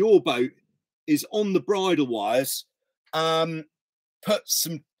to your boat is on the bridle wires, put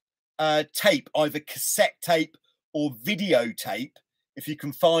some tape, either cassette tape or videotape, if you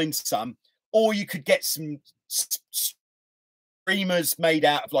can find some, or you could get some streamers made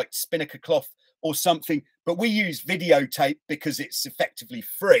out of like spinnaker cloth or something, but we use videotape because it's effectively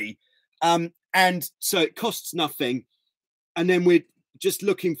free, and so it costs nothing. And then we're just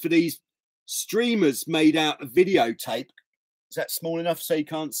looking for these streamers made out of videotape. Is that small enough so you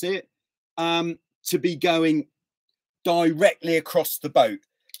can't see it? To be going directly across the boat.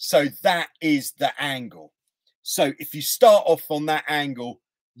 So that is the angle. So if you start off on that angle,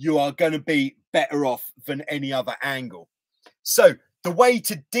 you are going to be better off than any other angle. So the way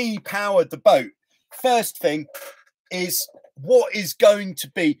to depower the boat, first thing is, what is going to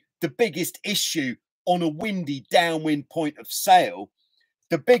be the biggest issue on a windy downwind point of sail?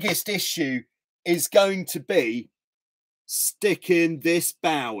 The biggest issue is going to be sticking this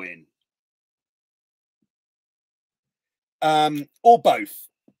bow in. Or both.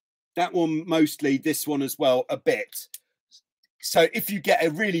 That one mostly, this one as well a bit. So if you get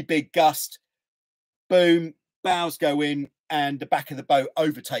a really big gust, boom, bows go in and the back of the boat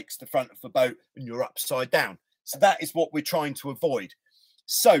overtakes the front of the boat and you're upside down. So that is what we're trying to avoid.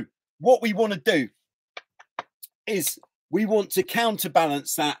 So what we want to do is we want to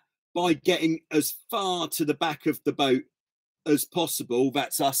counterbalance that by getting as far to the back of the boat as possible.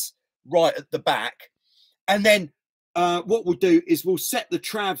 That's us right at the back. And then what we'll do is we'll set the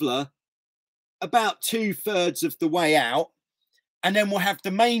traveller about 2/3 of the way out, and then we'll have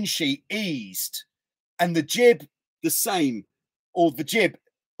the main sheet eased and the jib the same, or the jib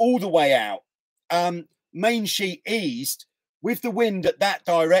all the way out. Main sheet eased with the wind at that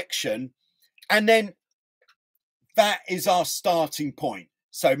direction, and then that is our starting point.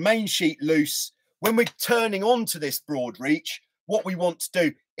 So main sheet loose. When we're turning onto this broad reach, what we want to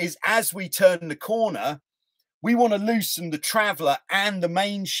do is, as we turn the corner, we want to loosen the traveller and the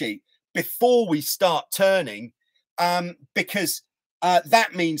main sheet before we start turning, because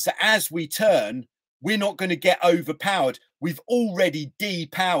that means that as we turn, we're not going to get overpowered. We've already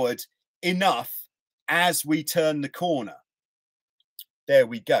depowered enough as we turn the corner. There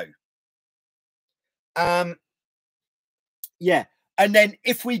we go. Yeah. And then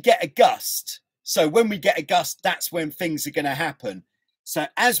if we get a gust, so when we get a gust, that's when things are going to happen. So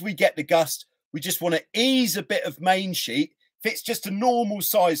as we get the gust, we just want to ease a bit of main sheet. if it's just a normal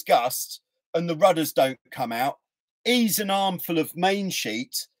size gust and the rudders don't come out, ease an armful of main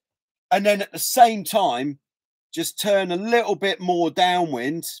sheet, and then at the same time, just turn a little bit more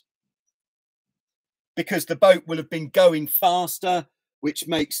downwind, because the boat will have been going faster, which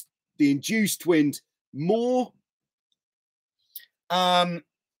makes the induced wind more.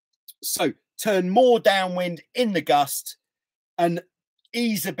 So turn more downwind in the gust and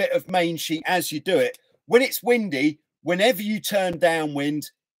ease a bit of main sheet as you do it. When it's windy, whenever you turn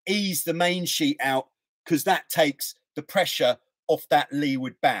downwind, ease the main sheet out, because that takes the pressure off that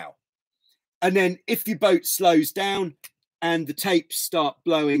leeward bow. And then if your boat slows down and the tapes start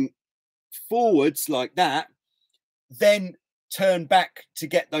blowing forwards like that, then turn back to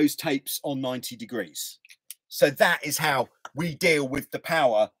get those tapes on 90 degrees. So that is how we deal with the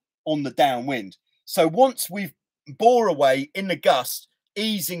power on the downwind. So once we've bore away in the gust,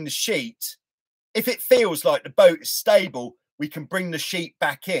 easing the sheet, if it feels like the boat is stable, we can bring the sheet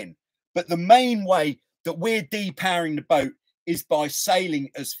back in. But the main way that we're depowering the boat is by sailing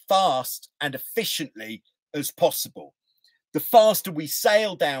as fast and efficiently as possible. The faster we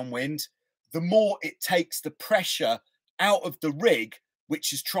sail downwind, the more it takes the pressure out of the rig,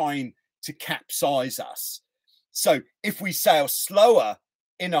 which is trying to capsize us. So if we sail slower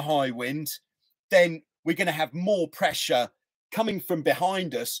in a high wind, then we're going to have more pressure coming from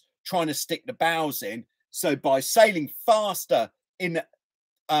behind us, trying to stick the bows in. So by sailing faster in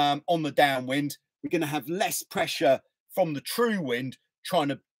on the downwind, we're going to have less pressure from the true wind trying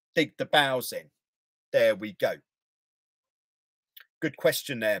to dig the bows in. There we go. Good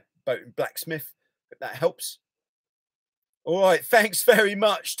question there, Boat and Blacksmith. Hope that helps. All right, thanks very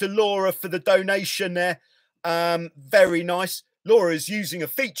much to Laura for the donation there. Very nice. Laura is using a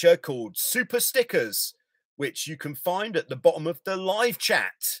feature called Super Stickers, which you can find at the bottom of the live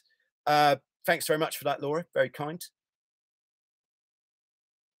chat. Thanks very much for that, Laura. Very kind.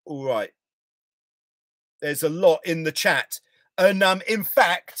 All right. There's a lot in the chat. And in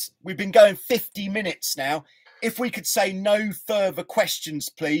fact, we've been going 50 minutes now. If we could say no further questions,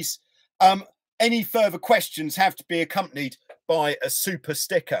 please. Any further questions have to be accompanied by a super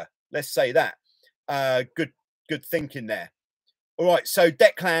sticker. Let's say that. Good thinking there. All right, so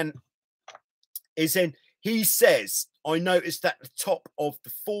Declan is in. He says, I noticed at the top of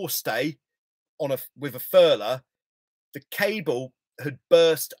the forestay with a furler, the cable had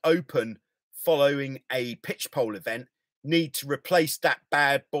burst open following a pitch pole event. Need to replace that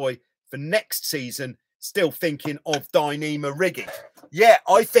bad boy for next season. Still thinking of Dyneema rigging. Yeah,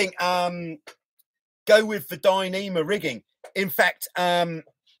 I think go with the Dyneema rigging. In fact, yeah,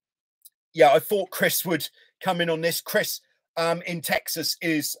 I thought Chris would come in on this. Chris in Texas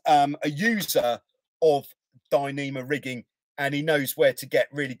is a user of Dyneema rigging, and he knows where to get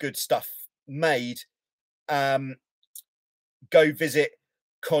really good stuff made. Go visit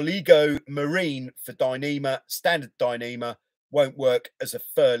Coligo Marine for Dyneema. Standard Dyneema won't work as a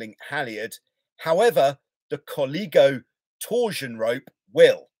furling halyard. However, the Coligo torsion rope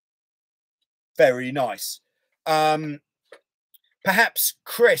will. Very nice. Perhaps,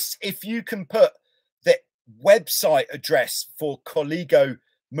 Chris, if you can put the website address for Coligo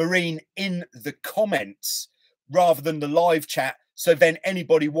Marine in the comments rather than the live chat, so then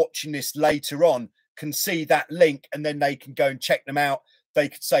anybody watching this later on can see that link and then they can go and check them out. They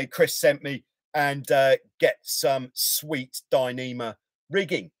could say Chris sent me and get some sweet Dyneema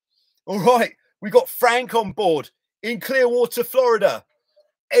rigging. All right, we got Frank on board in Clearwater, Florida.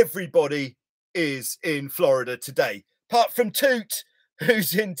 Everybody is in Florida today, apart from Toot,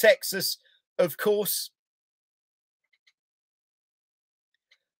 who's in Texas, of course.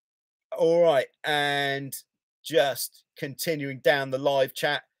 All right, and just continuing down the live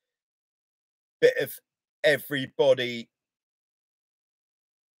chat, bit of everybody.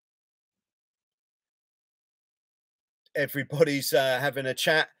 Everybody's having a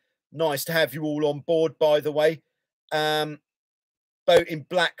chat. Nice to have you all on board, by the way. Boat in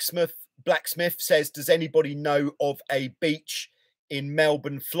Blacksmith says, does anybody know of a beach in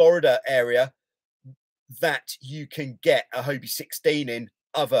Melbourne, Florida area that you can get a Hobie 16 in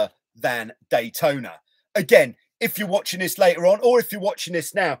other than Daytona? Again, if you're watching this later on, or if you're watching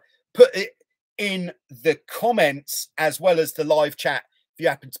this now, put it in the comments as well as the live chat if you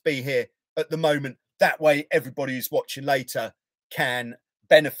happen to be here at the moment. That way, everybody who's watching later can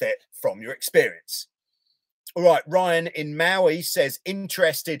benefit from your experience. All right, Ryan in Maui says,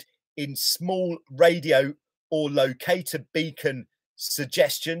 interested in small radio or locator beacon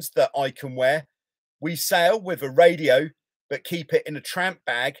suggestions that I can wear. We sail with a radio, but keep it in a tramp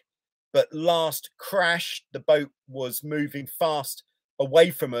bag. But last crash, the boat was moving fast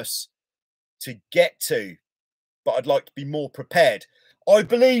away from us to get to. but I'd like to be more prepared. I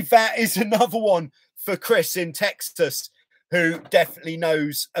believe that is another one for Chris in Texas, who definitely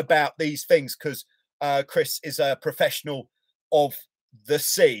knows about these things, because Chris is a professional of the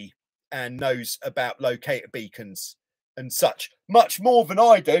sea and knows about locator beacons and such much more than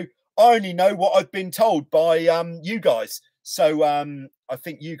I do. I only know what I've been told by you guys. So I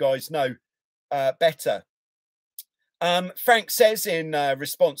think you guys know better. Frank says in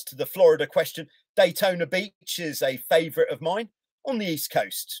response to the Florida question, Daytona Beach is a favorite of mine on the East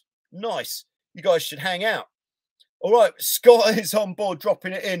Coast. Nice. You guys should hang out. All right. Scott is on board,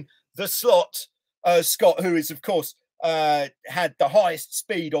 dropping it in the slot. Scott, who is, of course, had the highest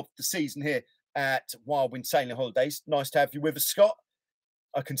speed of the season here at Wildwind Sailing Holidays. Nice to have you with us, Scott.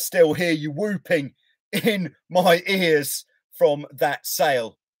 I can still hear you whooping in my ears from that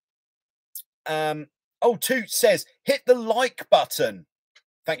sail. Oh, Toot says, hit the like button.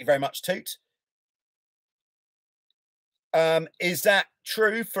 Thank you very much, Toot. Is that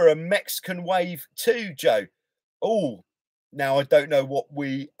true for a Mexican wave too, Joe? Oh, now I don't know what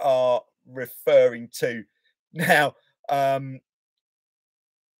we are referring to. Now,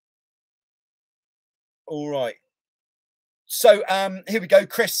 all right. So here we go.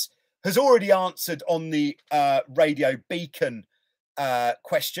 Chris has already answered on the radio beacon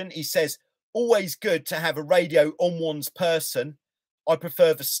question. He says, always good to have a radio on one's person. I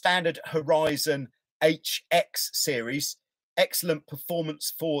prefer the standard Horizon HX series. Excellent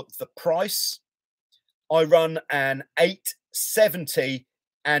performance for the price. I run an 870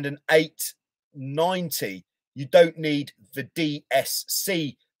 and an 890. You don't need the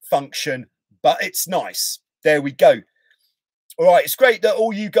DSC function, but it's nice. There we go. All right, it's great that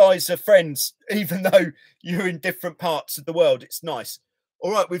all you guys are friends, even though you're in different parts of the world. It's nice.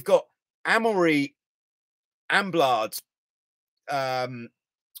 All right, we've got Amory Amblard,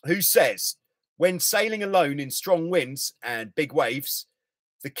 who says, when sailing alone in strong winds and big waves,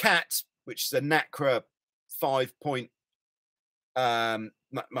 the Cat, which is a NACRA 5.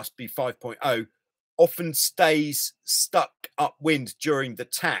 Must be 5.0, often stays stuck upwind during the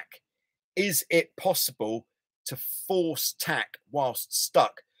tack. Is it possible to force tack whilst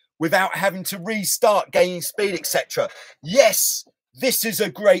stuck without having to restart, gaining speed, etc.? Yes, this is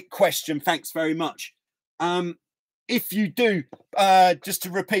a great question. Thanks very much. If you do, just to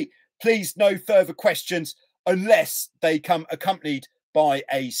repeat, please no further questions unless they come accompanied by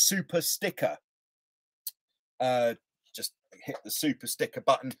a super sticker. Just hit the super sticker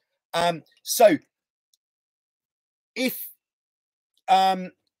button. So if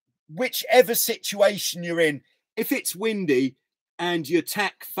whichever situation you're in, if it's windy and your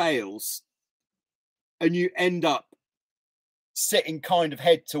tack fails and you end up sitting kind of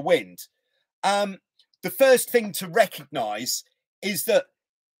head to wind, the first thing to recognize is that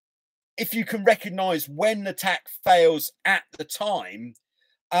if you can recognize when the tack fails at the time,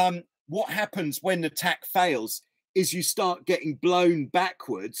 what happens when the tack fails is you start getting blown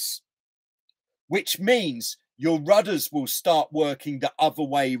backwards, which means your rudders will start working the other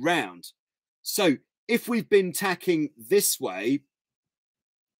way round. So if we've been tacking this way,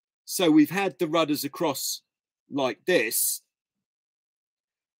 so we've had the rudders across like this,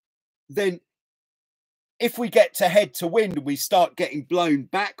 then if we get to head to wind and we start getting blown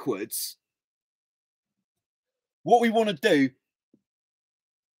backwards, what we want to do,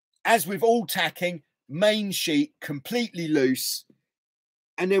 as with all tacking, main sheet completely loose,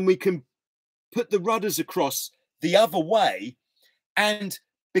 and then we can put the rudders across the other way. And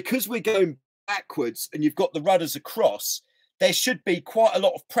because we're going backwards and you've got the rudders across, there should be quite a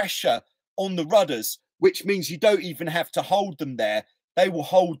lot of pressure on the rudders, which means you don't even have to hold them there. They will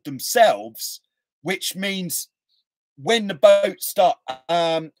hold themselves, which means when the boat starts,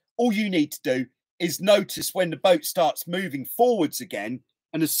 all you need to do is notice when the boat starts moving forwards again.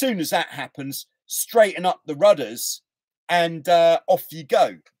 And as soon as that happens, straighten up the rudders and off you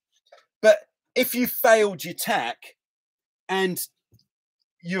go. But if you failed your tack and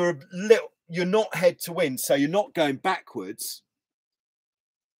you're not head to wind, so you're not going backwards,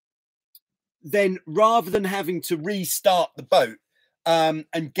 then rather than having to restart the boat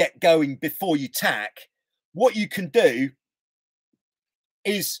and get going before you tack, what you can do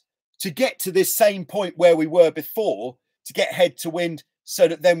is to get to this same point where we were before, to get head to wind so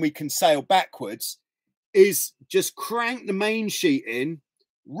that then we can sail backwards, is just crank the main sheet in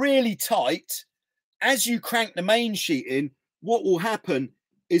really tight. As you crank the main sheet in, what will happen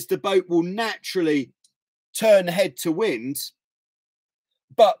is the boat will naturally turn head to wind.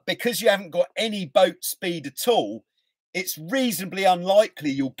 But because you haven't got any boat speed at all, it's reasonably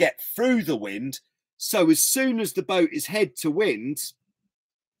unlikely you'll get through the wind. So as soon as the boat is head to wind,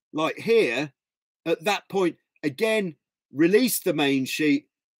 like here, at that point, Again, release the main sheet,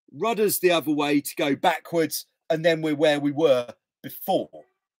 rudders the other way to go backwards, and then we're where we were before.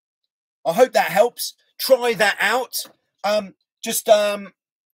 I hope that helps. Try that out.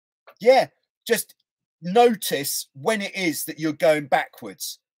 Yeah, just notice when it is that you're going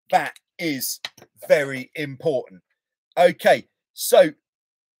backwards. That is very important. Okay, so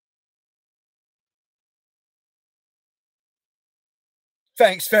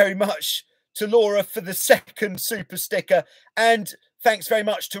thanks very much to Laura for the second super sticker, and thanks very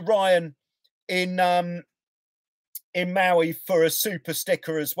much to Ryan in Maui for a super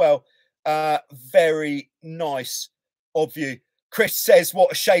sticker as well. Very nice of you. Chris says,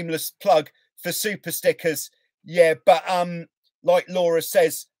 what a shameless plug for super stickers. Yeah, but like Laura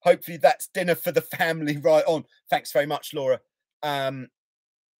says, hopefully that's dinner for the family right on. Thanks very much, Laura. Yeah,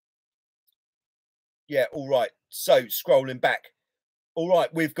 all right. So scrolling back. All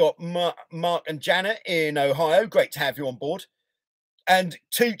right, we've got Mark and Janet in Ohio. Great to have you on board. And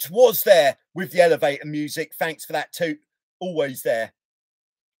Toot was there with the elevator music. Thanks for that, Toot. Always there.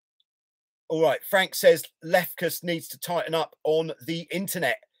 All right, Frank says Lefkus needs to tighten up on the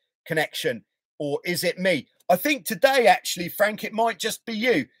internet connection. Or is it me? I think today, actually, Frank, it might just be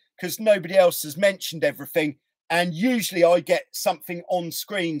you because nobody else has mentioned everything. And usually I get something on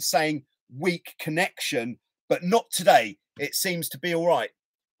screen saying weak connection, but not today. It seems to be all right.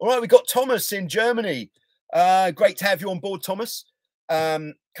 All right, we've got Thomas in Germany. Great to have you on board, Thomas.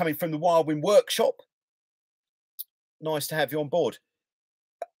 Coming from the Wildwind workshop. Nice to have you on board.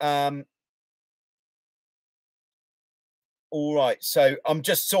 All right, so I'm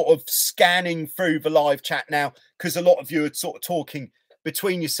just sort of scanning through the live chat now because a lot of you are sort of talking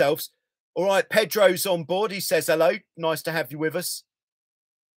between yourselves. All right, Pedro's on board. He says hello. Nice to have you with us.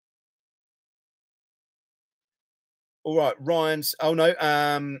 All right, Ryan's. Oh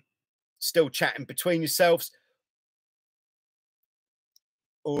no, still chatting between yourselves.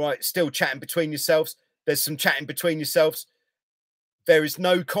 All right, still chatting between yourselves. There's some chatting between yourselves. There is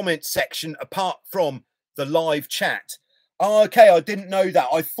no comment section apart from the live chat. Oh, okay, I didn't know that.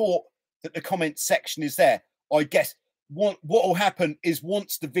 I thought that the comment section is there. I guess what will happen is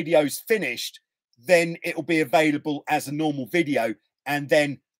once the video's finished, then it will be available as a normal video, and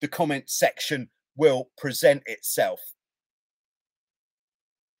then the comment section will present itself.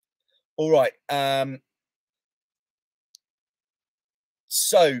 All right.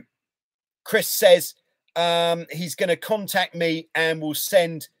 So Chris says he's going to contact me and will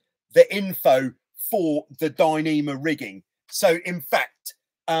send the info for the Dyneema rigging. So in fact,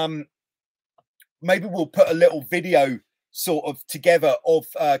 maybe we'll put a little video sort of together of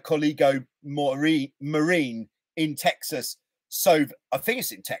Coligo Marine in Texas. So I think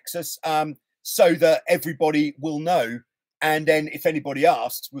it's in Texas, so that everybody will know. And then if anybody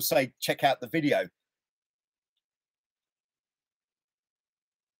asks, we'll say, check out the video.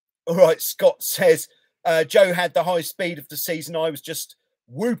 All right, Scott says, Joe had the high speed of the season. I was just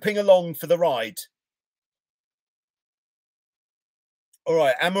whooping along for the ride. All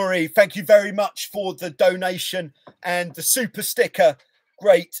right, Amory, thank you very much for the donation and the super sticker.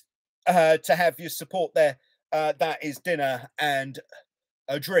 Great to have your support there. That is dinner and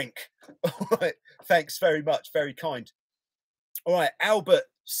a drink. All right, thanks very much. Very kind. All right, Albert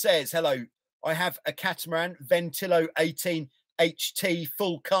says, hello. I have a Catamaran Ventilo 18 HT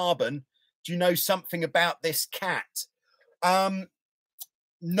full carbon. Do you know something about this cat?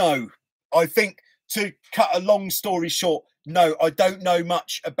 No, I think to cut a long story short, no, I don't know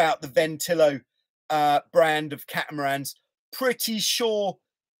much about the Ventilo brand of catamarans. Pretty sure,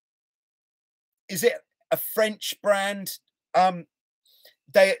 is it a French brand?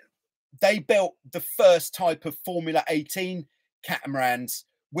 They built the first type of Formula 18 catamarans,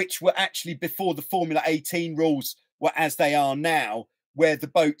 which were actually before the Formula 18 rules were as they are now, where the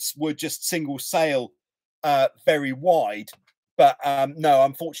boats were just single sail, very wide. But no,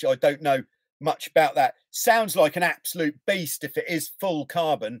 unfortunately, I don't know much about that. Sounds like an absolute beast if it is full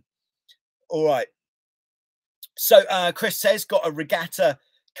carbon. All right. So Chris says, got a regatta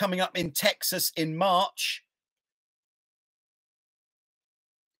coming up in Texas in March.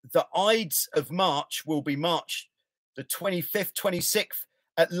 The Ides of March will be March the 25th, 26th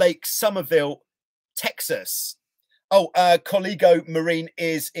at Lake Somerville, Texas. Oh, Coligo Marine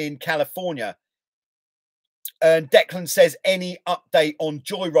is in California. And Declan says, any update on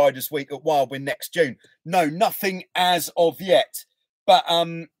Joyriders Week at Wildwind next June? No, nothing as of yet. But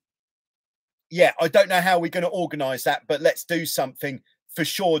yeah, I don't know how we're going to organise that, but let's do something for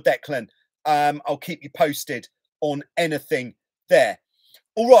sure, Declan. I'll keep you posted on anything there.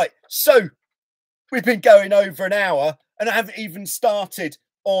 All right, so we've been going over an hour and I haven't even started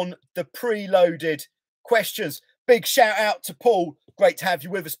on the preloaded questions. Big shout out to Paul. Great to have you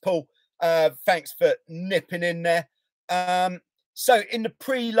with us, Paul. Thanks for nipping in there. So in the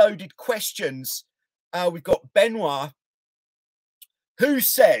preloaded questions, we've got Benoit, who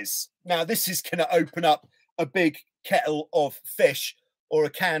says, now this is going to open up a big kettle of fish or a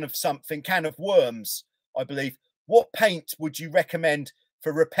can of something, can of worms, I believe. What paint would you recommend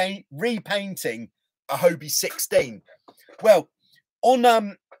for repainting a Hobie 16? Well,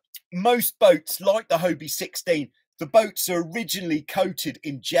 on most boats like the Hobie 16, the boats are originally coated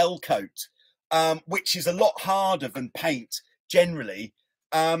in gel coat, which is a lot harder than paint generally.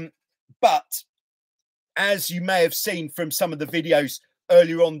 But as you may have seen from some of the videos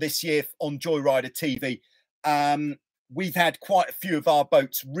earlier on this year on Joyrider TV, we've had quite a few of our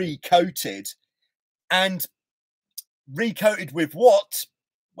boats recoated. And recoated with what?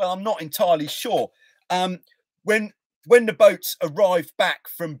 Well, I'm not entirely sure. When the boats arrived back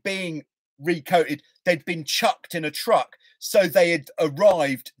from being recoated, they'd been chucked in a truck, so they had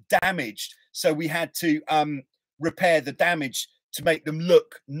arrived damaged. So we had to repair the damage to make them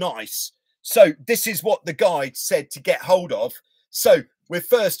look nice. So this is what the guide said to get hold of. So we're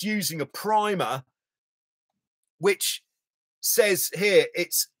first using a primer, which says here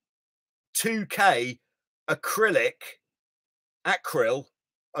it's 2K acrylic, I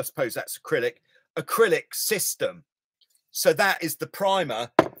suppose that's acrylic system. So that is the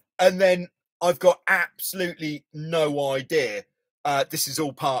primer. And then I've got absolutely no idea. This is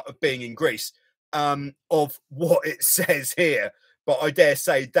all part of being in Greece, of what it says here. But I dare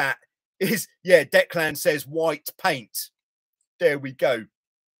say that is, yeah, Declan says white paint. There we go.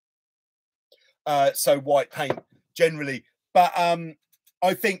 So white paint generally. But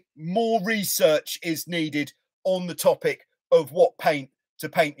I think more research is needed on the topic of what paint to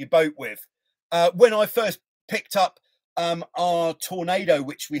paint your boat with. When I first picked up our Tornado,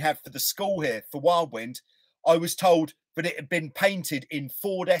 which we have for the school here for Wildwind, I was told that it had been painted in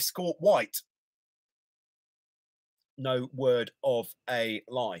Ford Escort white. No word of a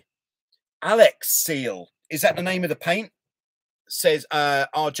lie. Alex Seal, is that the name of the paint? Says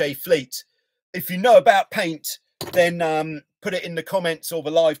RJ Fleet. If you know about paint, then put it in the comments or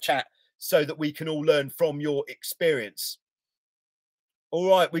the live chat so that we can all learn from your experience. All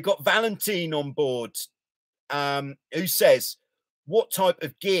right, we've got Valentine on board, who says, what type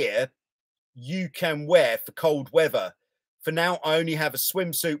of gear you can wear for cold weather? For now, I only have a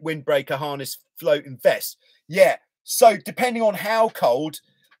swimsuit, windbreaker, harness, floating vest. Yeah, so depending on how cold,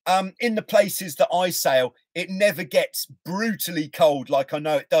 in the places that I sail, it never gets brutally cold like I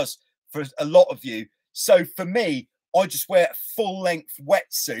know it does for a lot of you. So for me, I just wear a full-length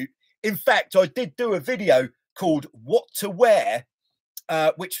wetsuit. In fact, I did do a video called What to Wear,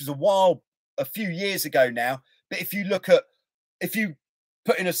 which was a few years ago now. But if you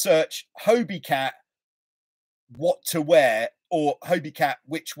put in a search, Hobie Cat, what to wear, or Hobie Cat,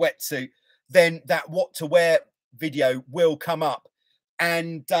 which wetsuit, then that what to wear video will come up.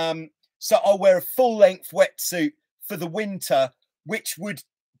 And so I'll wear a full-length wetsuit for the winter, which would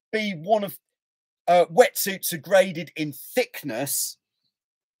be one of wetsuits are graded in thickness.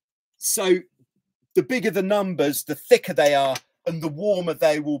 So the bigger the numbers, the thicker they are, and the warmer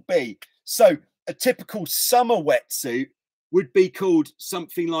they will be. So a typical summer wetsuit would be called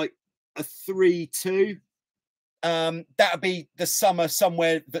something like a 3-2. That would be the summer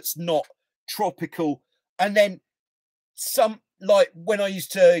somewhere that's not tropical. And then some, like when I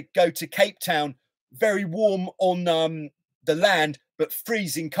used to go to Cape Town, very warm on the land, but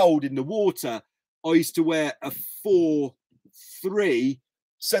freezing cold in the water, I used to wear a 4-3.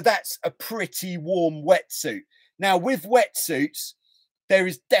 So that's a pretty warm wetsuit. Now, with wetsuits, there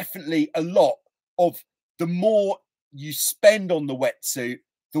is definitely a lot of, the more you spend on the wetsuit,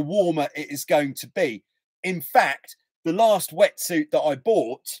 the warmer it is going to be. In fact, the last wetsuit that I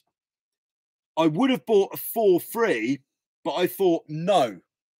bought, I would have bought a 4-3, but I thought, no,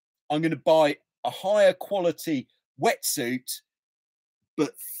 I'm going to buy a higher quality wetsuit,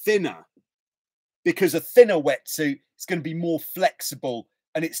 but thinner, because a thinner wetsuit is going to be more flexible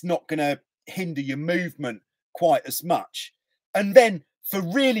and it's not going to hinder your movement quite as much. And then for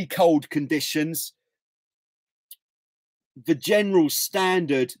really cold conditions, the general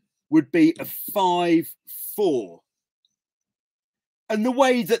standard would be a 5-4. And the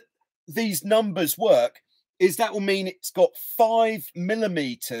way that these numbers work is that will mean it's got 5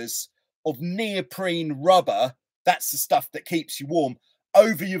 millimeters of neoprene rubber. That's the stuff that keeps you warm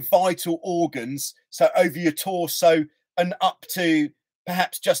over your vital organs. So over your torso and up to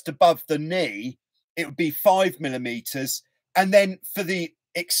perhaps just above the knee, it would be 5 millimeters. And then for the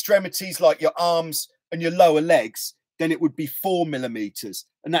extremities, like your arms and your lower legs, then it would be 4 millimeters.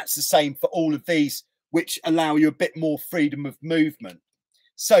 And that's the same for all of these which allow you a bit more freedom of movement.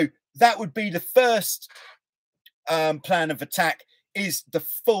 So that would be the first plan of attack, is the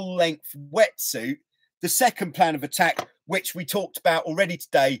full length wetsuit. The second plan of attack, which we talked about already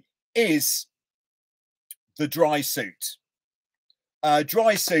today, is the dry suit.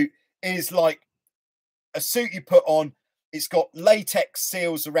 Dry suit is like a suit you put on. It's got latex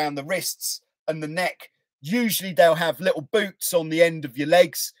seals around the wrists and the neck. Usually they'll have little boots on the end of your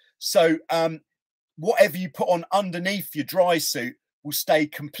legs. So whatever you put on underneath your dry suit will stay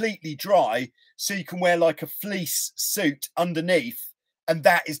completely dry. So you can wear like a fleece suit underneath. And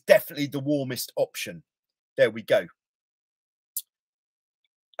that is definitely the warmest option. There we go.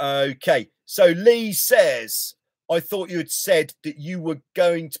 Okay. So Lee says, I thought you had said that you were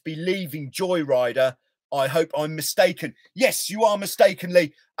going to be leaving Joyrider. I hope I'm mistaken. Yes, you are mistaken,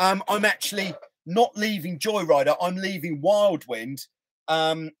 Lee. I'm actually not leaving Joyrider. I'm leaving Wildwind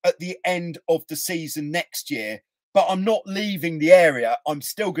at the end of the season next year. But I'm not leaving the area. I'm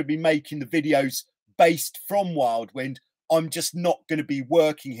still going to be making the videos based from Wildwind. I'm just not going to be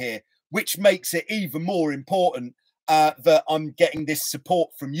working here, which makes it even more important that I'm getting this support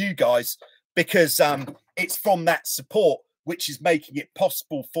from you guys, because it's from that support which is making it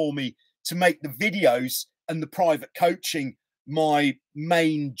possible for me to make the videos and the private coaching my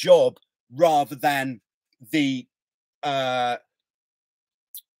main job, rather than the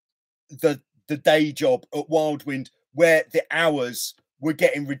day job at Wildwind, where the hours were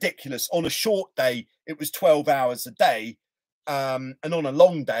getting ridiculous. On a short day, it was 12 hours a day, and on a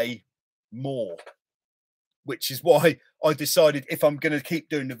long day, more. Which is why I decided, if I'm going to keep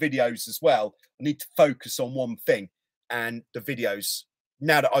doing the videos as well, I need to focus on one thing. And the videos,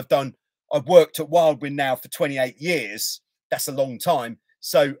 now that I've worked at Wildwind now for 28 years, that's a long time.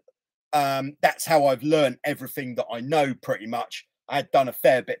 So that's how I've learned everything that I know, pretty much. I had done a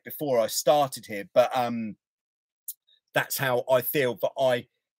fair bit before I started here, but that's how I feel that I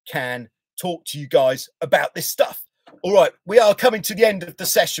can talk to you guys about this stuff. All right, we are coming to the end of the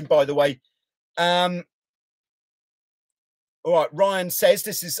session, by the way. All right, Ryan says,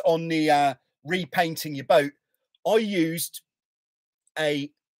 this is on the repainting your boat. I used a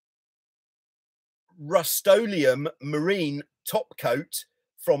Rust-Oleum marine top coat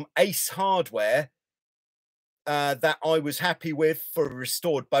from Ace Hardware that I was happy with for a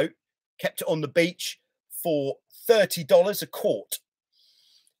restored boat. Kept it on the beach for $30 a quart.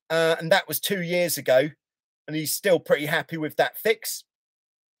 And that was 2 years ago. And he's still pretty happy with that fix.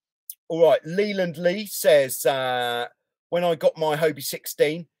 All right, Leland Lee says, when I got my Hobie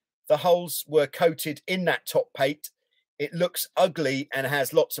 16, the holes were coated in that top paint. It looks ugly and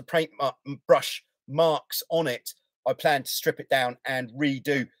has lots of paint brush marks on it. I plan to strip it down and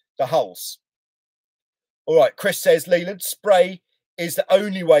redo the holes. All right, Chris says, Leland, spray is the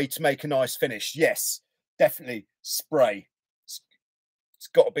only way to make a nice finish. Yes, definitely spray. It's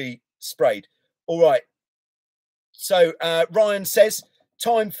got to be sprayed. All right. So Ryan says,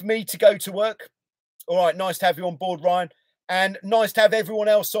 time for me to go to work. All right, nice to have you on board, Ryan. And nice to have everyone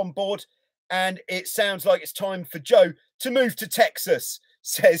else on board. And it sounds like it's time for Joe to move to Texas,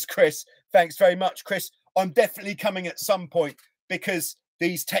 says Chris. Thanks very much, Chris. I'm definitely coming at some point, because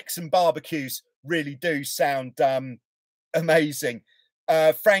these Texan barbecues really do sound amazing.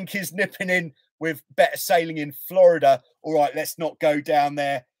 Frank is nipping in with better sailing in Florida. All right, let's not go down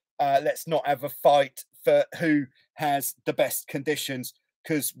there. Let's not have a fight for who has the best conditions,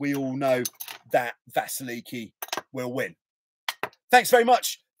 because we all know that Vasiliki will win. Thanks very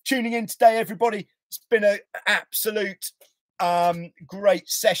much for tuning in today, everybody. It's been an absolute great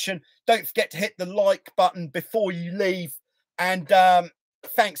session. Don't forget to hit the like button before you leave. And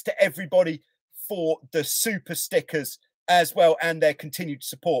thanks to everybody for the super stickers as well, and their continued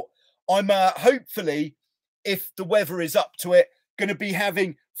support. I'm hopefully, if the weather is up to it, going to be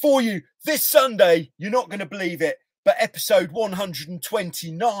having for you this Sunday, you're not going to believe it, but episode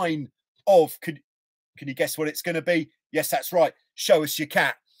 129 of, can you guess what it's going to be? Yes, that's right. Show us your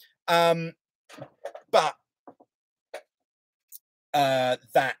cat. But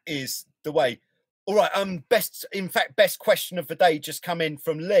that is the way. All right. Best question of the day just come in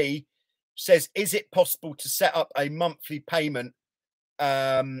from Lee. Says, is it possible to set up a monthly payment?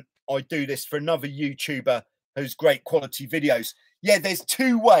 I do this for another YouTuber who's great quality videos. Yeah, there's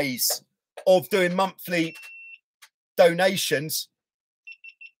two ways of doing monthly donations.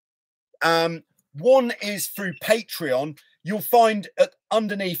 One is through Patreon. You'll find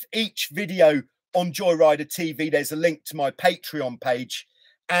underneath each video on Joyrider TV, there's a link to my Patreon page.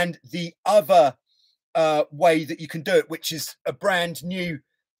 And the other way that you can do it, which is a brand new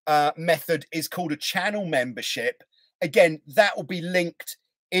method, is called a channel membership. Again, that will be linked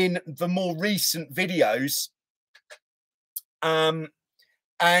in the more recent videos. And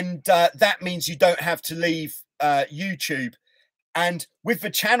that means you don't have to leave YouTube. And with the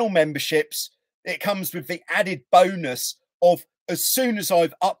channel memberships, it comes with the added bonus of, as soon as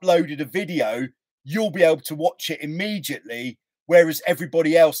I've uploaded a video, you'll be able to watch it immediately, whereas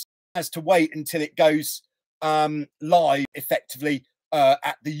everybody else has to wait until it goes live effectively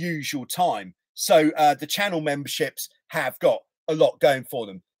at the usual time. So the channel memberships have got a lot going for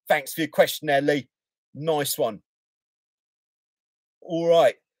them. Thanks for your question there, Lee. Nice one. All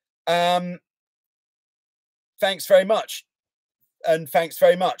right. Thanks very much. And thanks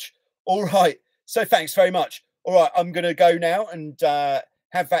very much. All right. So thanks very much. All right. I'm going to go now and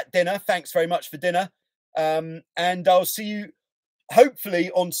have that dinner. Thanks very much for dinner. And I'll see you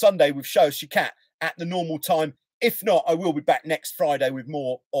hopefully on Sunday with Show Us Your Cat at the normal time. If not, I will be back next Friday with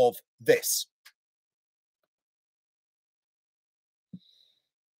more of this.